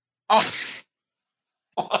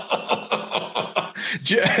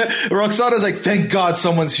 Roxana's like, thank God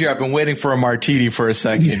someone's here. I've been waiting for a martini for a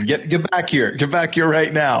second. Get back here. Get back here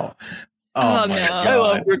right now. Oh no. I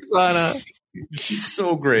love Roxana. She's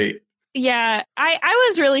so great. Yeah, I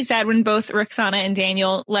was really sad when both Roxana and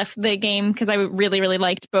Daniel left the game because I really, really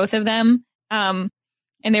liked both of them. And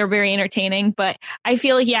they were very entertaining. But I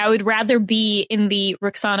feel like, I would rather be in the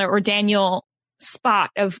Roxana or Daniel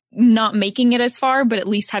spot of not making it as far, but at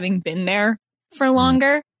least having been there for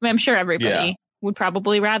longer. I mean, I'm sure everybody would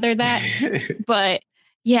probably rather that. But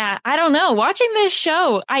yeah, I don't know. Watching this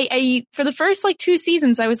show, I for the first 2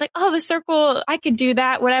 seasons, I was like, oh, the circle, I could do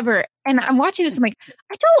that, whatever. And I'm watching this, I'm like,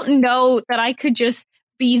 I don't know that I could just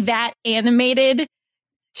be that animated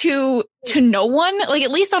to no one. Like,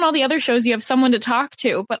 at least on all the other shows, you have someone to talk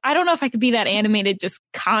to. But I don't know if I could be that animated just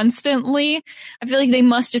constantly. I feel like they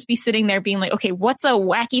must just be sitting there being like, okay, what's a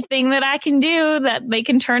wacky thing that I can do that they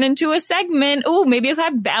can turn into a segment? Oh, maybe if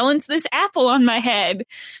I balance this apple on my head.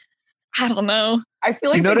 I don't know. I feel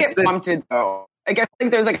like they get prompted though. Like, I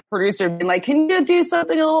think there's a producer being like, can you do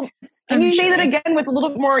something a little, can you say that again with a little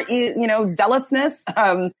more, zealousness?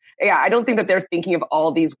 I don't think that they're thinking of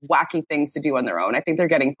all these wacky things to do on their own. I think they're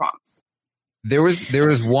getting prompts. There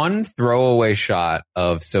was one throwaway shot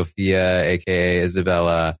of Sophia, aka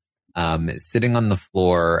Isabella, sitting on the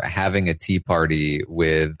floor having a tea party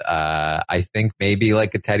with, I think maybe a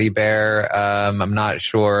teddy bear. I'm not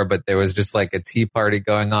sure, but there was just a tea party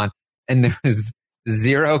going on. And there was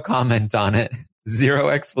zero comment on it, zero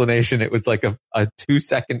explanation. It was a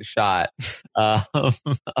 2-second shot of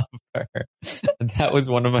her. That was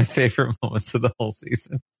one of my favorite moments of the whole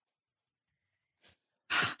season.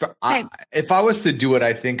 If I was to do it,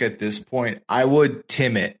 I think at this point, I would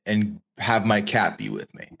tim it and have my cat be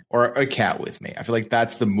with me or a cat with me. I feel like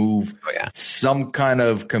that's the move. Oh, yeah. Some kind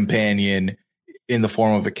of companion in the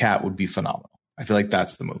form of a cat would be phenomenal. I feel like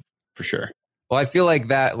that's the move for sure. Well, I feel like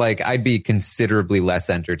that, I'd be considerably less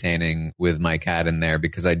entertaining with my cat in there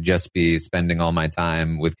because I'd just be spending all my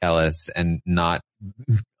time with Kellis and not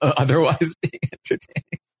otherwise being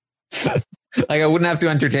entertaining. I wouldn't have to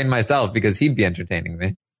entertain myself because he'd be entertaining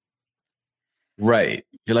me. Right.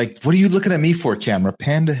 You're like, what are you looking at me for, camera?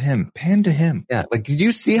 Pan to him. Pan to him. Yeah. Did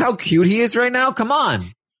you see how cute he is right now? Come on.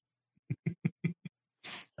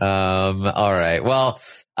 All right. Well,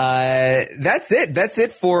 that's it. That's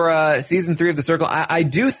it for, season 3 of The Circle. I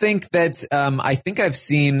do think that, I think I've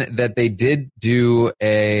seen that they did do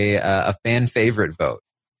a fan favorite vote.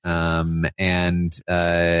 And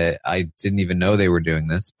I didn't even know they were doing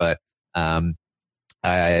this, but,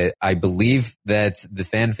 I believe that the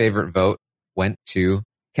fan favorite vote went to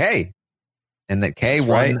Kay and that Kay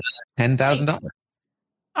won $10,000.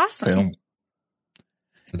 Awesome.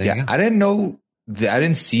 So there you go. I didn't know. I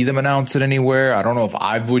didn't see them announce it anywhere. I don't know if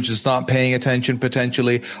I was just not paying attention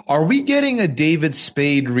potentially. Are we getting a David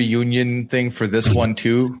Spade reunion thing for this one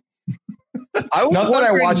too? I was not that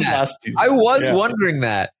I watched last season. I was wondering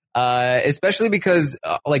that, especially because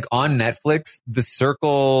on Netflix, the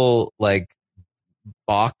Circle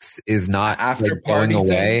box is not after going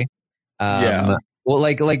away. Yeah. Well,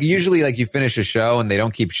 usually, you finish a show and they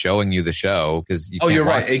don't keep showing you the show because you're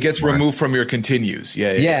right. It gets removed from your continues.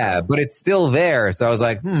 Yeah, but it's still there. So I was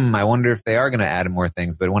like, I wonder if they are going to add more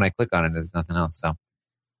things. But when I click on it, there's nothing else. So I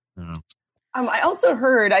don't know. I also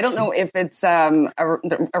heard, I don't know if it's a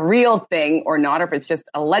real thing or not, or if it's just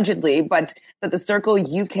allegedly, but that the Circle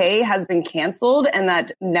UK has been canceled and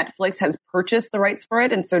that Netflix has purchased the rights for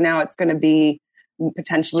it. And so now it's going to be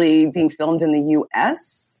potentially being filmed in the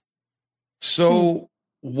US. So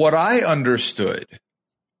what I understood,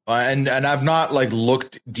 and I've not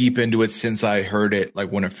looked deep into it since I heard it,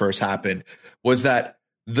 when it first happened, was that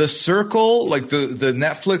the Circle, the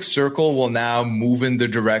Netflix Circle will now move in the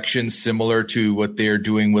direction similar to what they're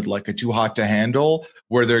doing with a Too Hot to Handle,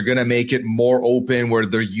 where they're going to make it more open, where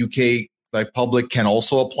the UK public can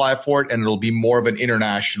also apply for it, and it'll be more of an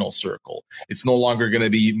international circle. It's no longer going to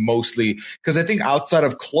be mostly, because I think outside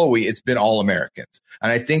of Chloe, it's been all Americans. And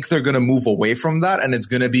I think they're going to move away from that, and it's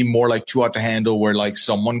going to be more Too Hot to Handle, where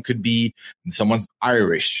someone could be, someone's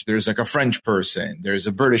Irish, there's a French person, there's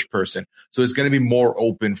a British person. So it's going to be more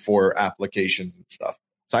open for applications and stuff.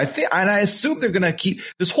 So I think, and I assume they're going to keep,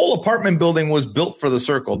 this whole apartment building was built for the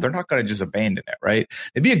Circle. They're not going to just abandon it, right?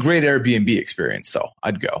 It'd be a great Airbnb experience though.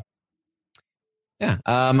 I'd go. Yeah.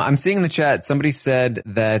 I'm seeing in the chat, somebody said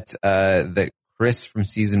that, that Chris from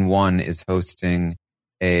season 1 is hosting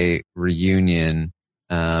a reunion.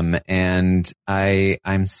 And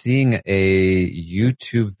I'm seeing a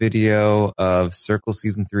YouTube video of Circle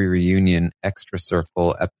season 3 reunion, Extra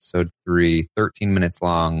Circle episode 3, 13 minutes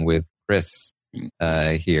long with Chris,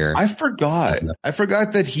 here. I forgot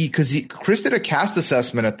that Chris did a cast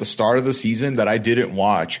assessment at the start of the season that I didn't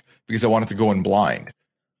watch because I wanted to go in blind.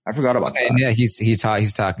 I I forgot about that. And yeah, he's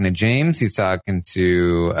talking to James. He's talking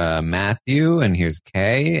to Matthew, and here's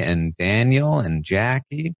Kay and Daniel and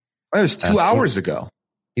Jackie. Oh, it was 2 hours ago.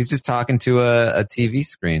 He's just talking to a TV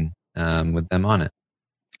screen with them on it.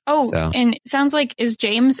 Oh, so. And it sounds like, is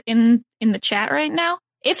James in the chat right now?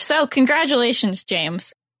 If so, congratulations,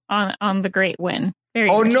 James, on the great win. Very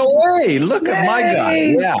good. No way. Look at my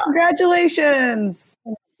guy. Yeah. Congratulations.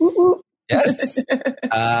 Yes.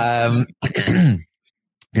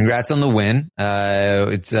 Congrats on the win. Do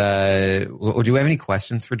you have any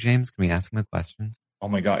questions for James? Can we ask him a question? Oh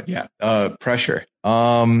my God. Yeah. Pressure.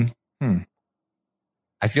 I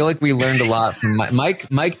feel like we learned a lot from Mike.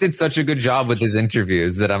 Mike did such a good job with his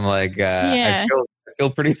interviews that I'm like, I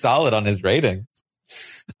feel pretty solid on his ratings.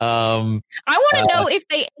 I want to know if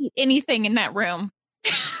they ate anything in that room.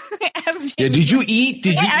 Did you eat?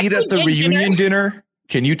 Did you eat at the reunion dinner?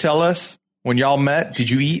 Can you tell us when y'all met? Did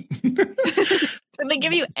you eat? Did they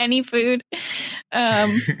give you any food? I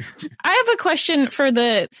have a question for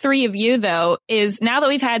the three of you, though, is now that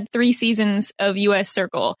we've had 3 seasons of US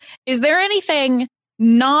Circle, is there anything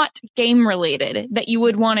not game related that you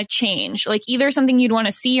would want to change? Like either something you'd want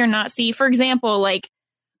to see or not see? For example, like,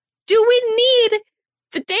 do we need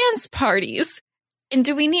the dance parties? And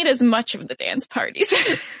do we need as much of the dance parties?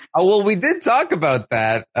 Oh, well, we did talk about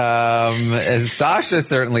that. Sasha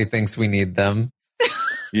certainly thinks we need them.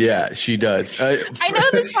 Yeah, she does. I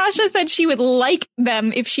know that Sasha said she would like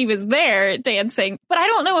them if she was there dancing, but I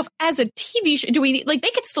don't know if as a TV show, do we need, like,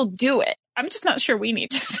 they could still do it. I'm just not sure we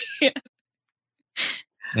need to see it.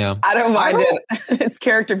 Yeah, I don't mind it. It's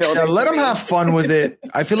character building. Yeah, let them have fun with it.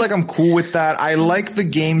 I feel like I'm cool with that. I like the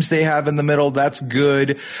games they have in the middle. That's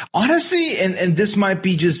good. Honestly, and this might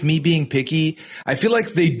be just me being picky, I feel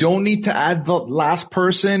like they don't need to add the last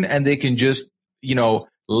person and they can just,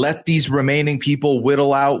 let these remaining people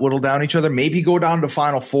whittle down each other. Maybe go down to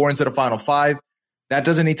Final 4 instead of Final 5. That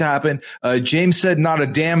doesn't need to happen. James said not a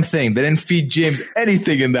damn thing. They didn't feed James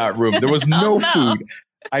anything in that room. There was no food.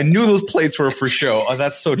 I knew those plates were for show. Oh,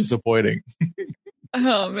 that's so disappointing.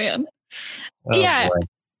 Oh, man. Yeah. Boy.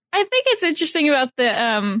 I think it's interesting about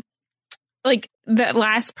the, that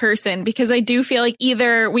last person, because I do feel like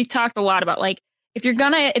either we talked a lot about, like, if you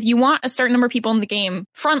want a certain number of people in the game,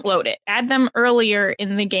 front load it, add them earlier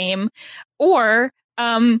in the game, or,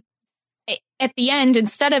 at the end,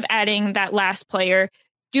 instead of adding that last player,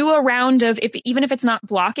 do a round of, even if it's not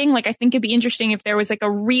blocking, like, I think it'd be interesting if there was like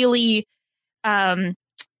a really,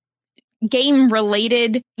 game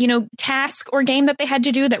related, task or game that they had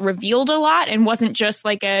to do that revealed a lot and wasn't just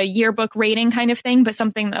like a yearbook rating kind of thing, but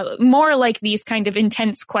something more like these kind of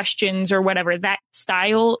intense questions or whatever, that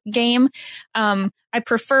style game. I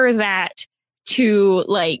prefer that to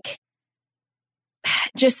like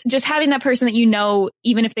just having that person that,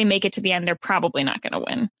 even if they make it to the end, they're probably not going to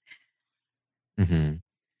win. Mm-hmm.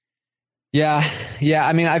 Yeah.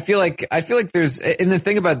 I mean, I feel like there's, and the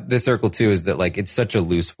thing about the Circle too is that like it's such a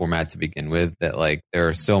loose format to begin with that like there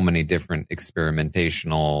are so many different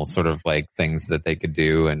experimentational sort of like things that they could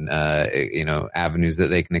do and avenues that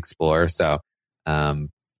they can explore. So I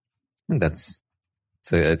think it's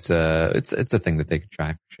a thing that they could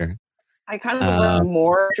try for sure. I kind of love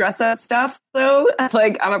more dress up stuff though.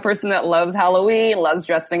 Like I'm a person that loves Halloween, loves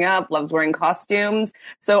dressing up, loves wearing costumes.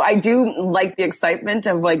 So I do like the excitement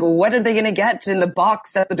of like, what are they going to get in the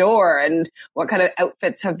box at the door? And what kind of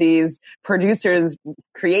outfits have these producers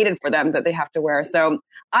created for them that they have to wear? So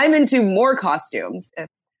I'm into more costumes. If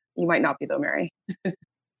you might not be though, Mary.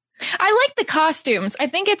 I like the costumes. I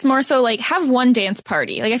think it's more so like have one dance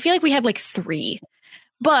party. Like I feel like we had like 3,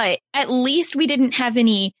 but at least we didn't have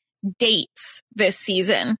any dates this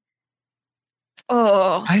season.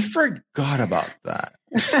 Oh, I forgot about that.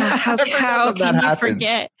 How can you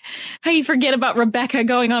forget? How you forget about Rebecca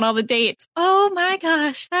going on all the dates? Oh my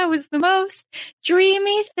gosh, that was the most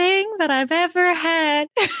dreamy thing that I've ever had.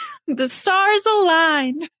 The stars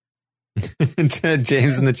aligned.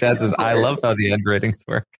 James in the chat says, "I love how the end ratings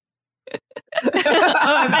work."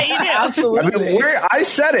 I bet you do. Absolutely. I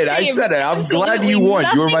said it. I'm glad you won.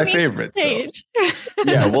 You were my favorite. So.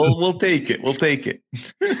 Yeah, we'll take it.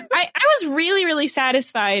 I was really, really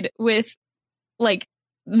satisfied with like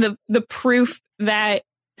the proof that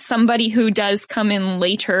somebody who does come in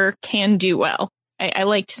later can do well. I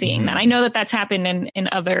liked seeing that. I know that that's happened in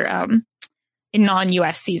other in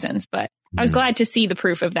non-US seasons, but I was glad to see the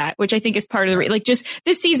proof of that, which I think is part of the just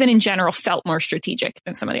this season in general felt more strategic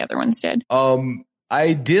than some of the other ones did.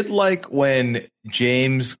 I did like when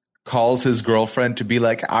James calls his girlfriend to be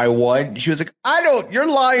like, I won. She was like, I don't, you're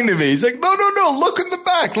lying to me. He's like, no, look in the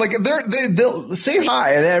back. Like they'll say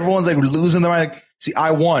hi. And then everyone's like losing their mind. Like, See,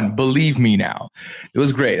 I won. Believe me now. It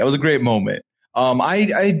was great. That was a great moment.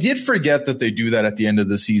 I did forget that they do that at the end of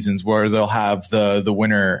the seasons where they'll have the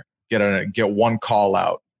winner get one call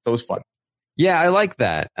out. So it was fun. Yeah, I like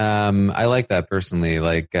that. I like that personally.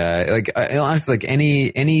 Honestly, like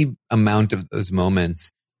any amount of those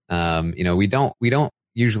moments, we don't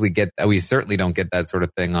usually get that. We certainly don't get that sort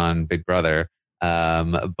of thing on Big Brother.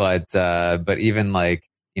 But even like,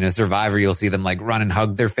 Survivor, you'll see them like run and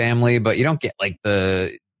hug their family, but you don't get like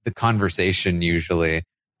the conversation usually.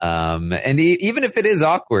 And even if it is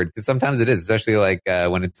awkward, because sometimes it is, especially like,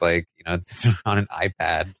 when it's like, on an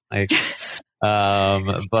iPad, like,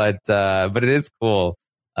 but it is cool,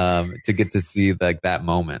 to get to see like that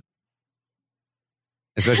moment,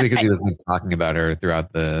 especially because he was like, talking about her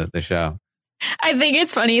throughout the show. I think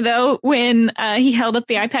it's funny though when he held up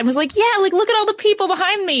the iPad and was like, yeah, like look at all the people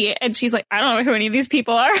behind me. And she's like, I don't know who any of these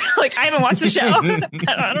people are. Like, I haven't watched the show. I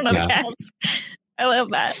don't know the cast. I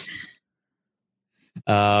love that.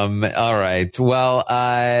 All right. Well,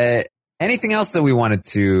 anything else that we wanted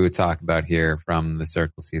to talk about here from The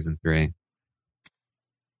Circle season 3?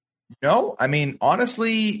 No, I mean,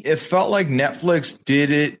 honestly, it felt like Netflix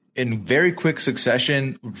did it in very quick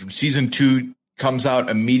succession. Season 2 comes out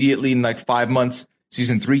immediately in like 5 months.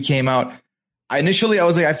 Season 3 came out. I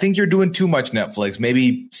was like, I think you're doing too much, Netflix.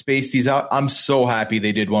 Maybe space these out. I'm so happy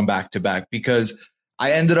they did one back to back because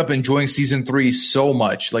I ended up enjoying season 3 so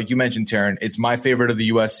much. Like you mentioned, Taryn, it's my favorite of the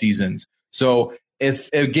US seasons. So if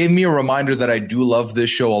it gave me a reminder that I do love this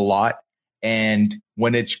show a lot. And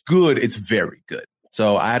when it's good, it's very good.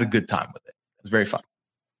 So I had a good time with it. It was very fun.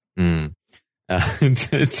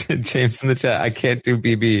 James in the chat, I can't do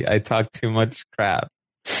BB. I talk too much crap.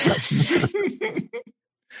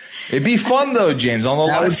 It'd be fun though, James. On the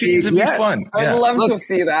live feeds, it'd be fun. I'd love to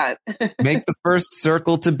see that. Make the first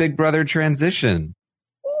Circle to Big Brother transition.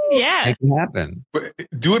 Yeah. Make it happen.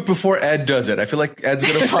 Do it before Ed does it. I feel like Ed's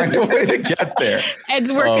going to find a way to get there.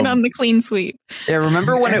 Ed's working on the clean sweep. Yeah,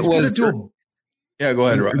 remember when Ed's it was... Yeah, go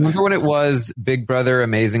ahead, Rob. Remember when it was Big Brother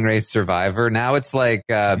Amazing Race Survivor? Now it's like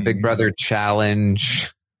Big Brother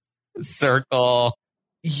Challenge Circle.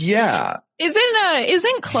 Yeah.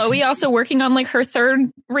 Isn't Chloe also working on like her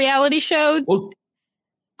third reality show? Well,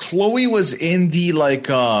 Chloe was in the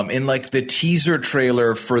the teaser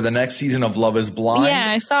trailer for the next season of Love is Blind.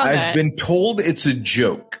 Yeah, I saw that. I've been told it's a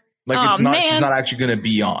joke. Like she's not actually going to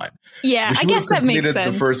be on. Yeah, I guess that makes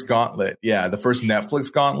sense. The first gauntlet. Yeah, the first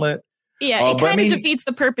Netflix gauntlet. Yeah, it kind of defeats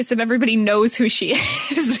the purpose of everybody knows who she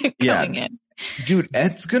is coming in. Dude,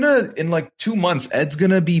 Ed's gonna, in like 2 months, Ed's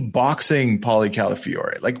gonna be boxing Pauly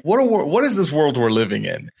Calafiore. Like, what is this world we're living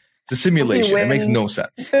in? It's a simulation. It makes no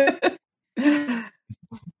sense.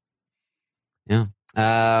 Yeah.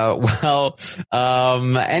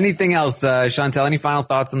 Anything else, Chantel? Any final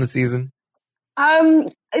thoughts on the season?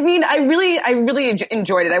 I mean, I really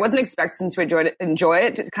enjoyed it. I wasn't expecting to enjoy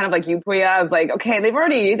it. Kind of like you, Puya. I was like, okay,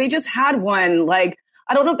 they just had one. Like,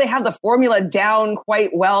 I don't know if they have the formula down quite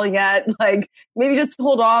well yet. Like, maybe just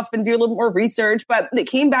hold off and do a little more research. But they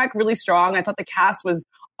came back really strong. I thought the cast was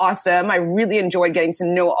awesome. I really enjoyed getting to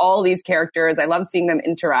know all these characters. I love seeing them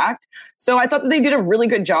interact. So I thought that they did a really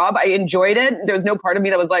good job. I enjoyed it. There was no part of me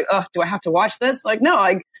that was like, oh, do I have to watch this? Like, no,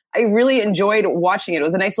 I really enjoyed watching it. It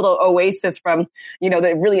was a nice little oasis from,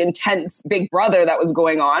 the really intense Big Brother that was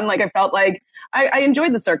going on. Like, I felt like I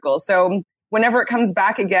enjoyed The Circle. So whenever it comes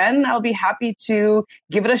back again, I'll be happy to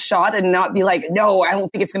give it a shot and not be like, no, I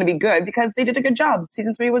don't think it's going to be good, because they did a good job.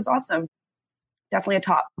 Season 3 was awesome. Definitely a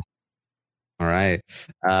top. All right.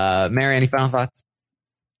 Mary, any final thoughts?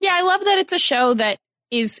 Yeah, I love that it's a show that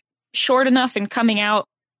is short enough and coming out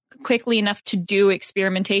quickly enough to do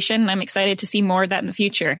experimentation. I'm excited to see more of that in the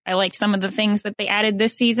future. I like some of the things that they added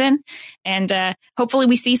this season, and hopefully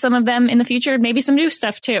we see some of them in the future, maybe some new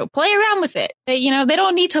stuff too. Play around with it. They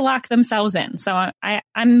don't need to lock themselves in. So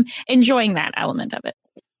I'm enjoying that element of it.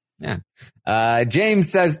 Yeah.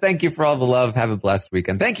 James says, thank you for all the love. Have a blessed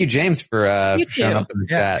weekend. Thank you, James, for showing up in the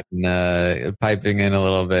chat and piping in a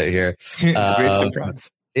little bit here. It's a great surprise.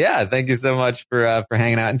 Yeah. Thank you so much for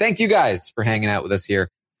hanging out. And thank you guys for hanging out with us here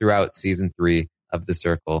throughout season 3 of The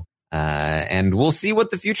Circle. And we'll see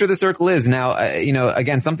what the future of The Circle is. Now,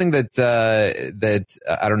 again, something that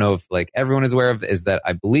I don't know if like everyone is aware of is that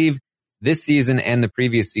I believe this season and the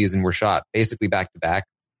previous season were shot basically back to back,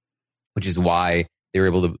 which is why they were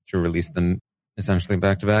able to release them essentially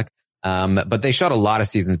back to back. But they shot a lot of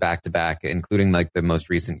seasons back to back, including like the most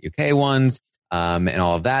recent UK ones, and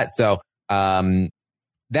all of that. So,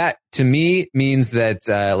 that to me means that,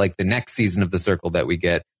 like the next season of The Circle that we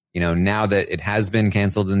get, now that it has been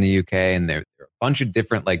canceled in the UK and there are a bunch of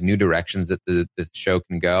different like new directions that the show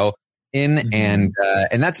can go. in. And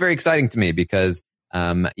that's very exciting to me because,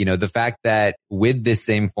 the fact that with this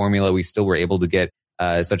same formula, we still were able to get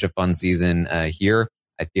such a fun season here.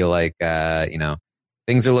 I feel like,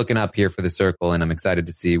 things are looking up here for the circle, and I'm excited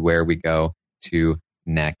to see where we go to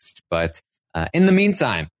next. But in the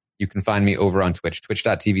meantime, you can find me over on Twitch,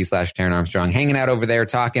 twitch.tv/Taron Armstrong, hanging out over there,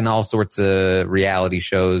 talking all sorts of reality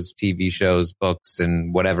shows, TV shows, books,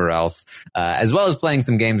 and whatever else, as well as playing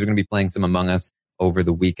some games. We're going to be playing some Among Us over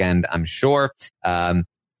the weekend, I'm sure.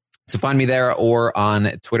 So find me there or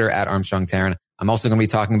on Twitter at Armstrong Taron. I'm also going to be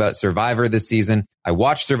talking about Survivor this season. I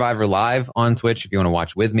watch Survivor live on Twitch if you want to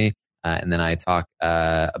watch with me. And then I talk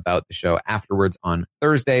about the show afterwards on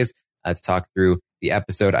Thursdays to talk through the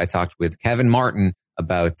episode. I talked with Kevin Martin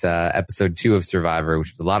about episode 2 of Survivor,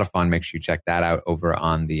 which was a lot of fun. Make sure you check that out over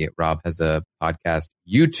on the Rob Has a Podcast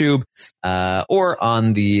YouTube or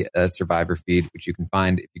on the Survivor feed, which you can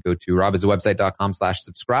find if you go to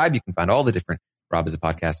robhasawebsite.com/subscribe. You can find all the different Rob Has a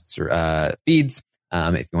Podcast feeds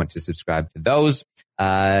if you want to subscribe to those.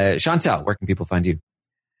 Chantel, where can people find you?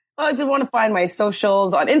 Well, if you want to find my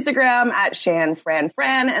socials on Instagram at ShanFranFran,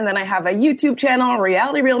 and then I have a YouTube channel,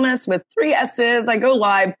 Reality Realness, with 3 S's. I go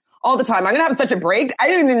live all the time. I'm going to have such a break. I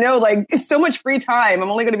didn't even know, it's so much free time.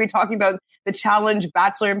 I'm only going to be talking about the challenge,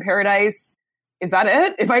 Bachelor in Paradise. Is that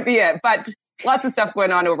it? It might be it. But lots of stuff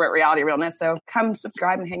going on over at Reality Realness. So come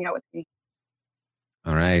subscribe and hang out with me.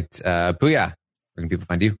 All right. Puya, where can people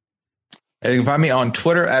find you? You can find me on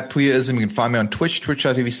Twitter at Puyaism. You can find me on Twitch,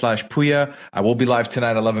 twitch.tv/Puya. I will be live tonight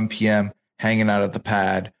at 11 p.m. hanging out at the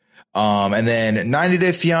pad. And then 90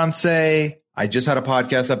 Day Fiancé. I just had a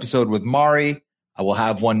podcast episode with Mari. I will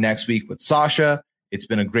have one next week with Sasha. It's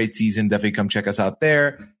been a great season. Definitely come check us out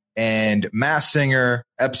there. And Masked Singer,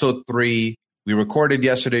 episode 3. We recorded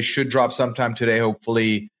yesterday. Should drop sometime today,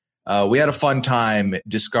 hopefully. We had a fun time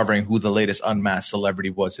discovering who the latest unmasked celebrity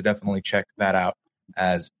was. So definitely check that out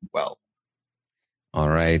as well. All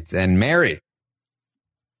right. And Mary.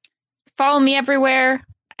 Follow me everywhere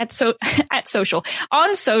on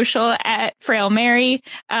social at Frail Mary.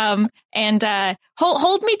 And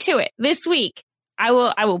hold me to it this week. I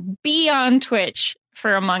will be on Twitch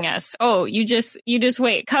for Among Us. Oh, you just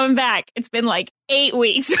wait. Coming back. It's been 8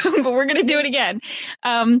 weeks, but we're going to do it again.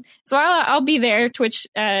 So I'll be there,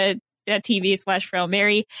 twitch.tv/Frail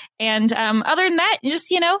Mary. And other than that, just,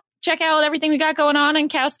 check out everything we got going on in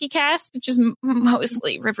Kowski Cast, which is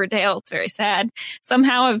mostly Riverdale. It's very sad.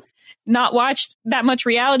 Somehow I've not watched that much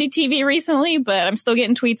reality TV recently, but I'm still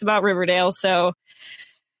getting tweets about Riverdale. So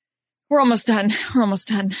we're almost done.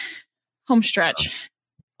 Home stretch.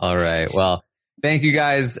 All right. Well, thank you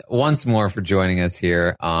guys once more for joining us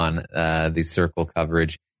here on the Circle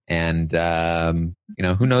coverage. And,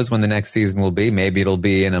 who knows when the next season will be? Maybe it'll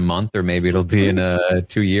be in a month or maybe it'll be in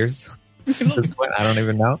 2 years. At this point, I don't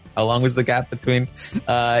even know how long was the gap between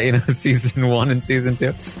season 1 and season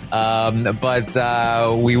 2,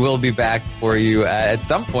 but we will be back for you at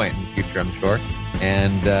some point in the future, I'm sure,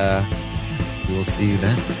 and we will see you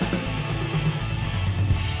then.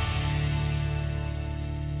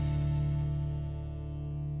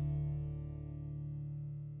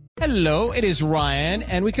 Hello, it is Ryan,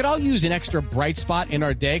 and we could all use an extra bright spot in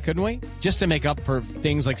our day, couldn't we? Just to make up for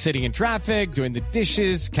things like sitting in traffic, doing the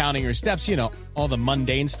dishes, counting your steps, all the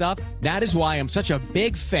mundane stuff. That is why I'm such a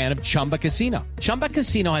big fan of Chumba Casino. Chumba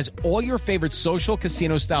Casino has all your favorite social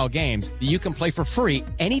casino-style games that you can play for free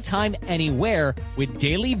anytime, anywhere with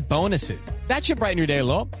daily bonuses. That should brighten your day a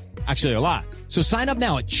little. Actually, a lot. So sign up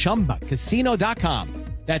now at ChumbaCasino.com.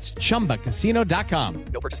 That's ChumbaCasino.com.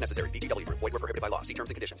 No purchase necessary. VGW. Void where prohibited by law. See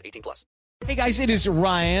terms and conditions. 18+. Hey guys, it is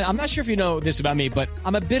Ryan. I'm not sure if you know this about me, but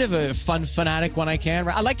I'm a bit of a fun fanatic when I can.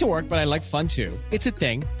 I like to work, but I like fun too. It's a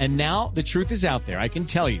thing. And now the truth is out there. I can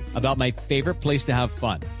tell you about my favorite place to have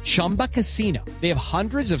fun. Chumba Casino. They have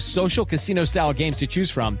hundreds of social casino style games to choose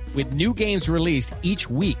from with new games released each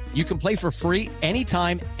week. You can play for free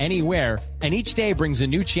anytime, anywhere. And each day brings a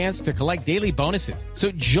new chance to collect daily bonuses. So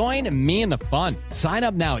join me in the fun. Sign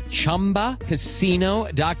up now at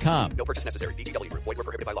ChumbaCasino.com. No purchase necessary. VGW. Void where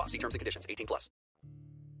prohibited by law. See terms and conditions. 18+.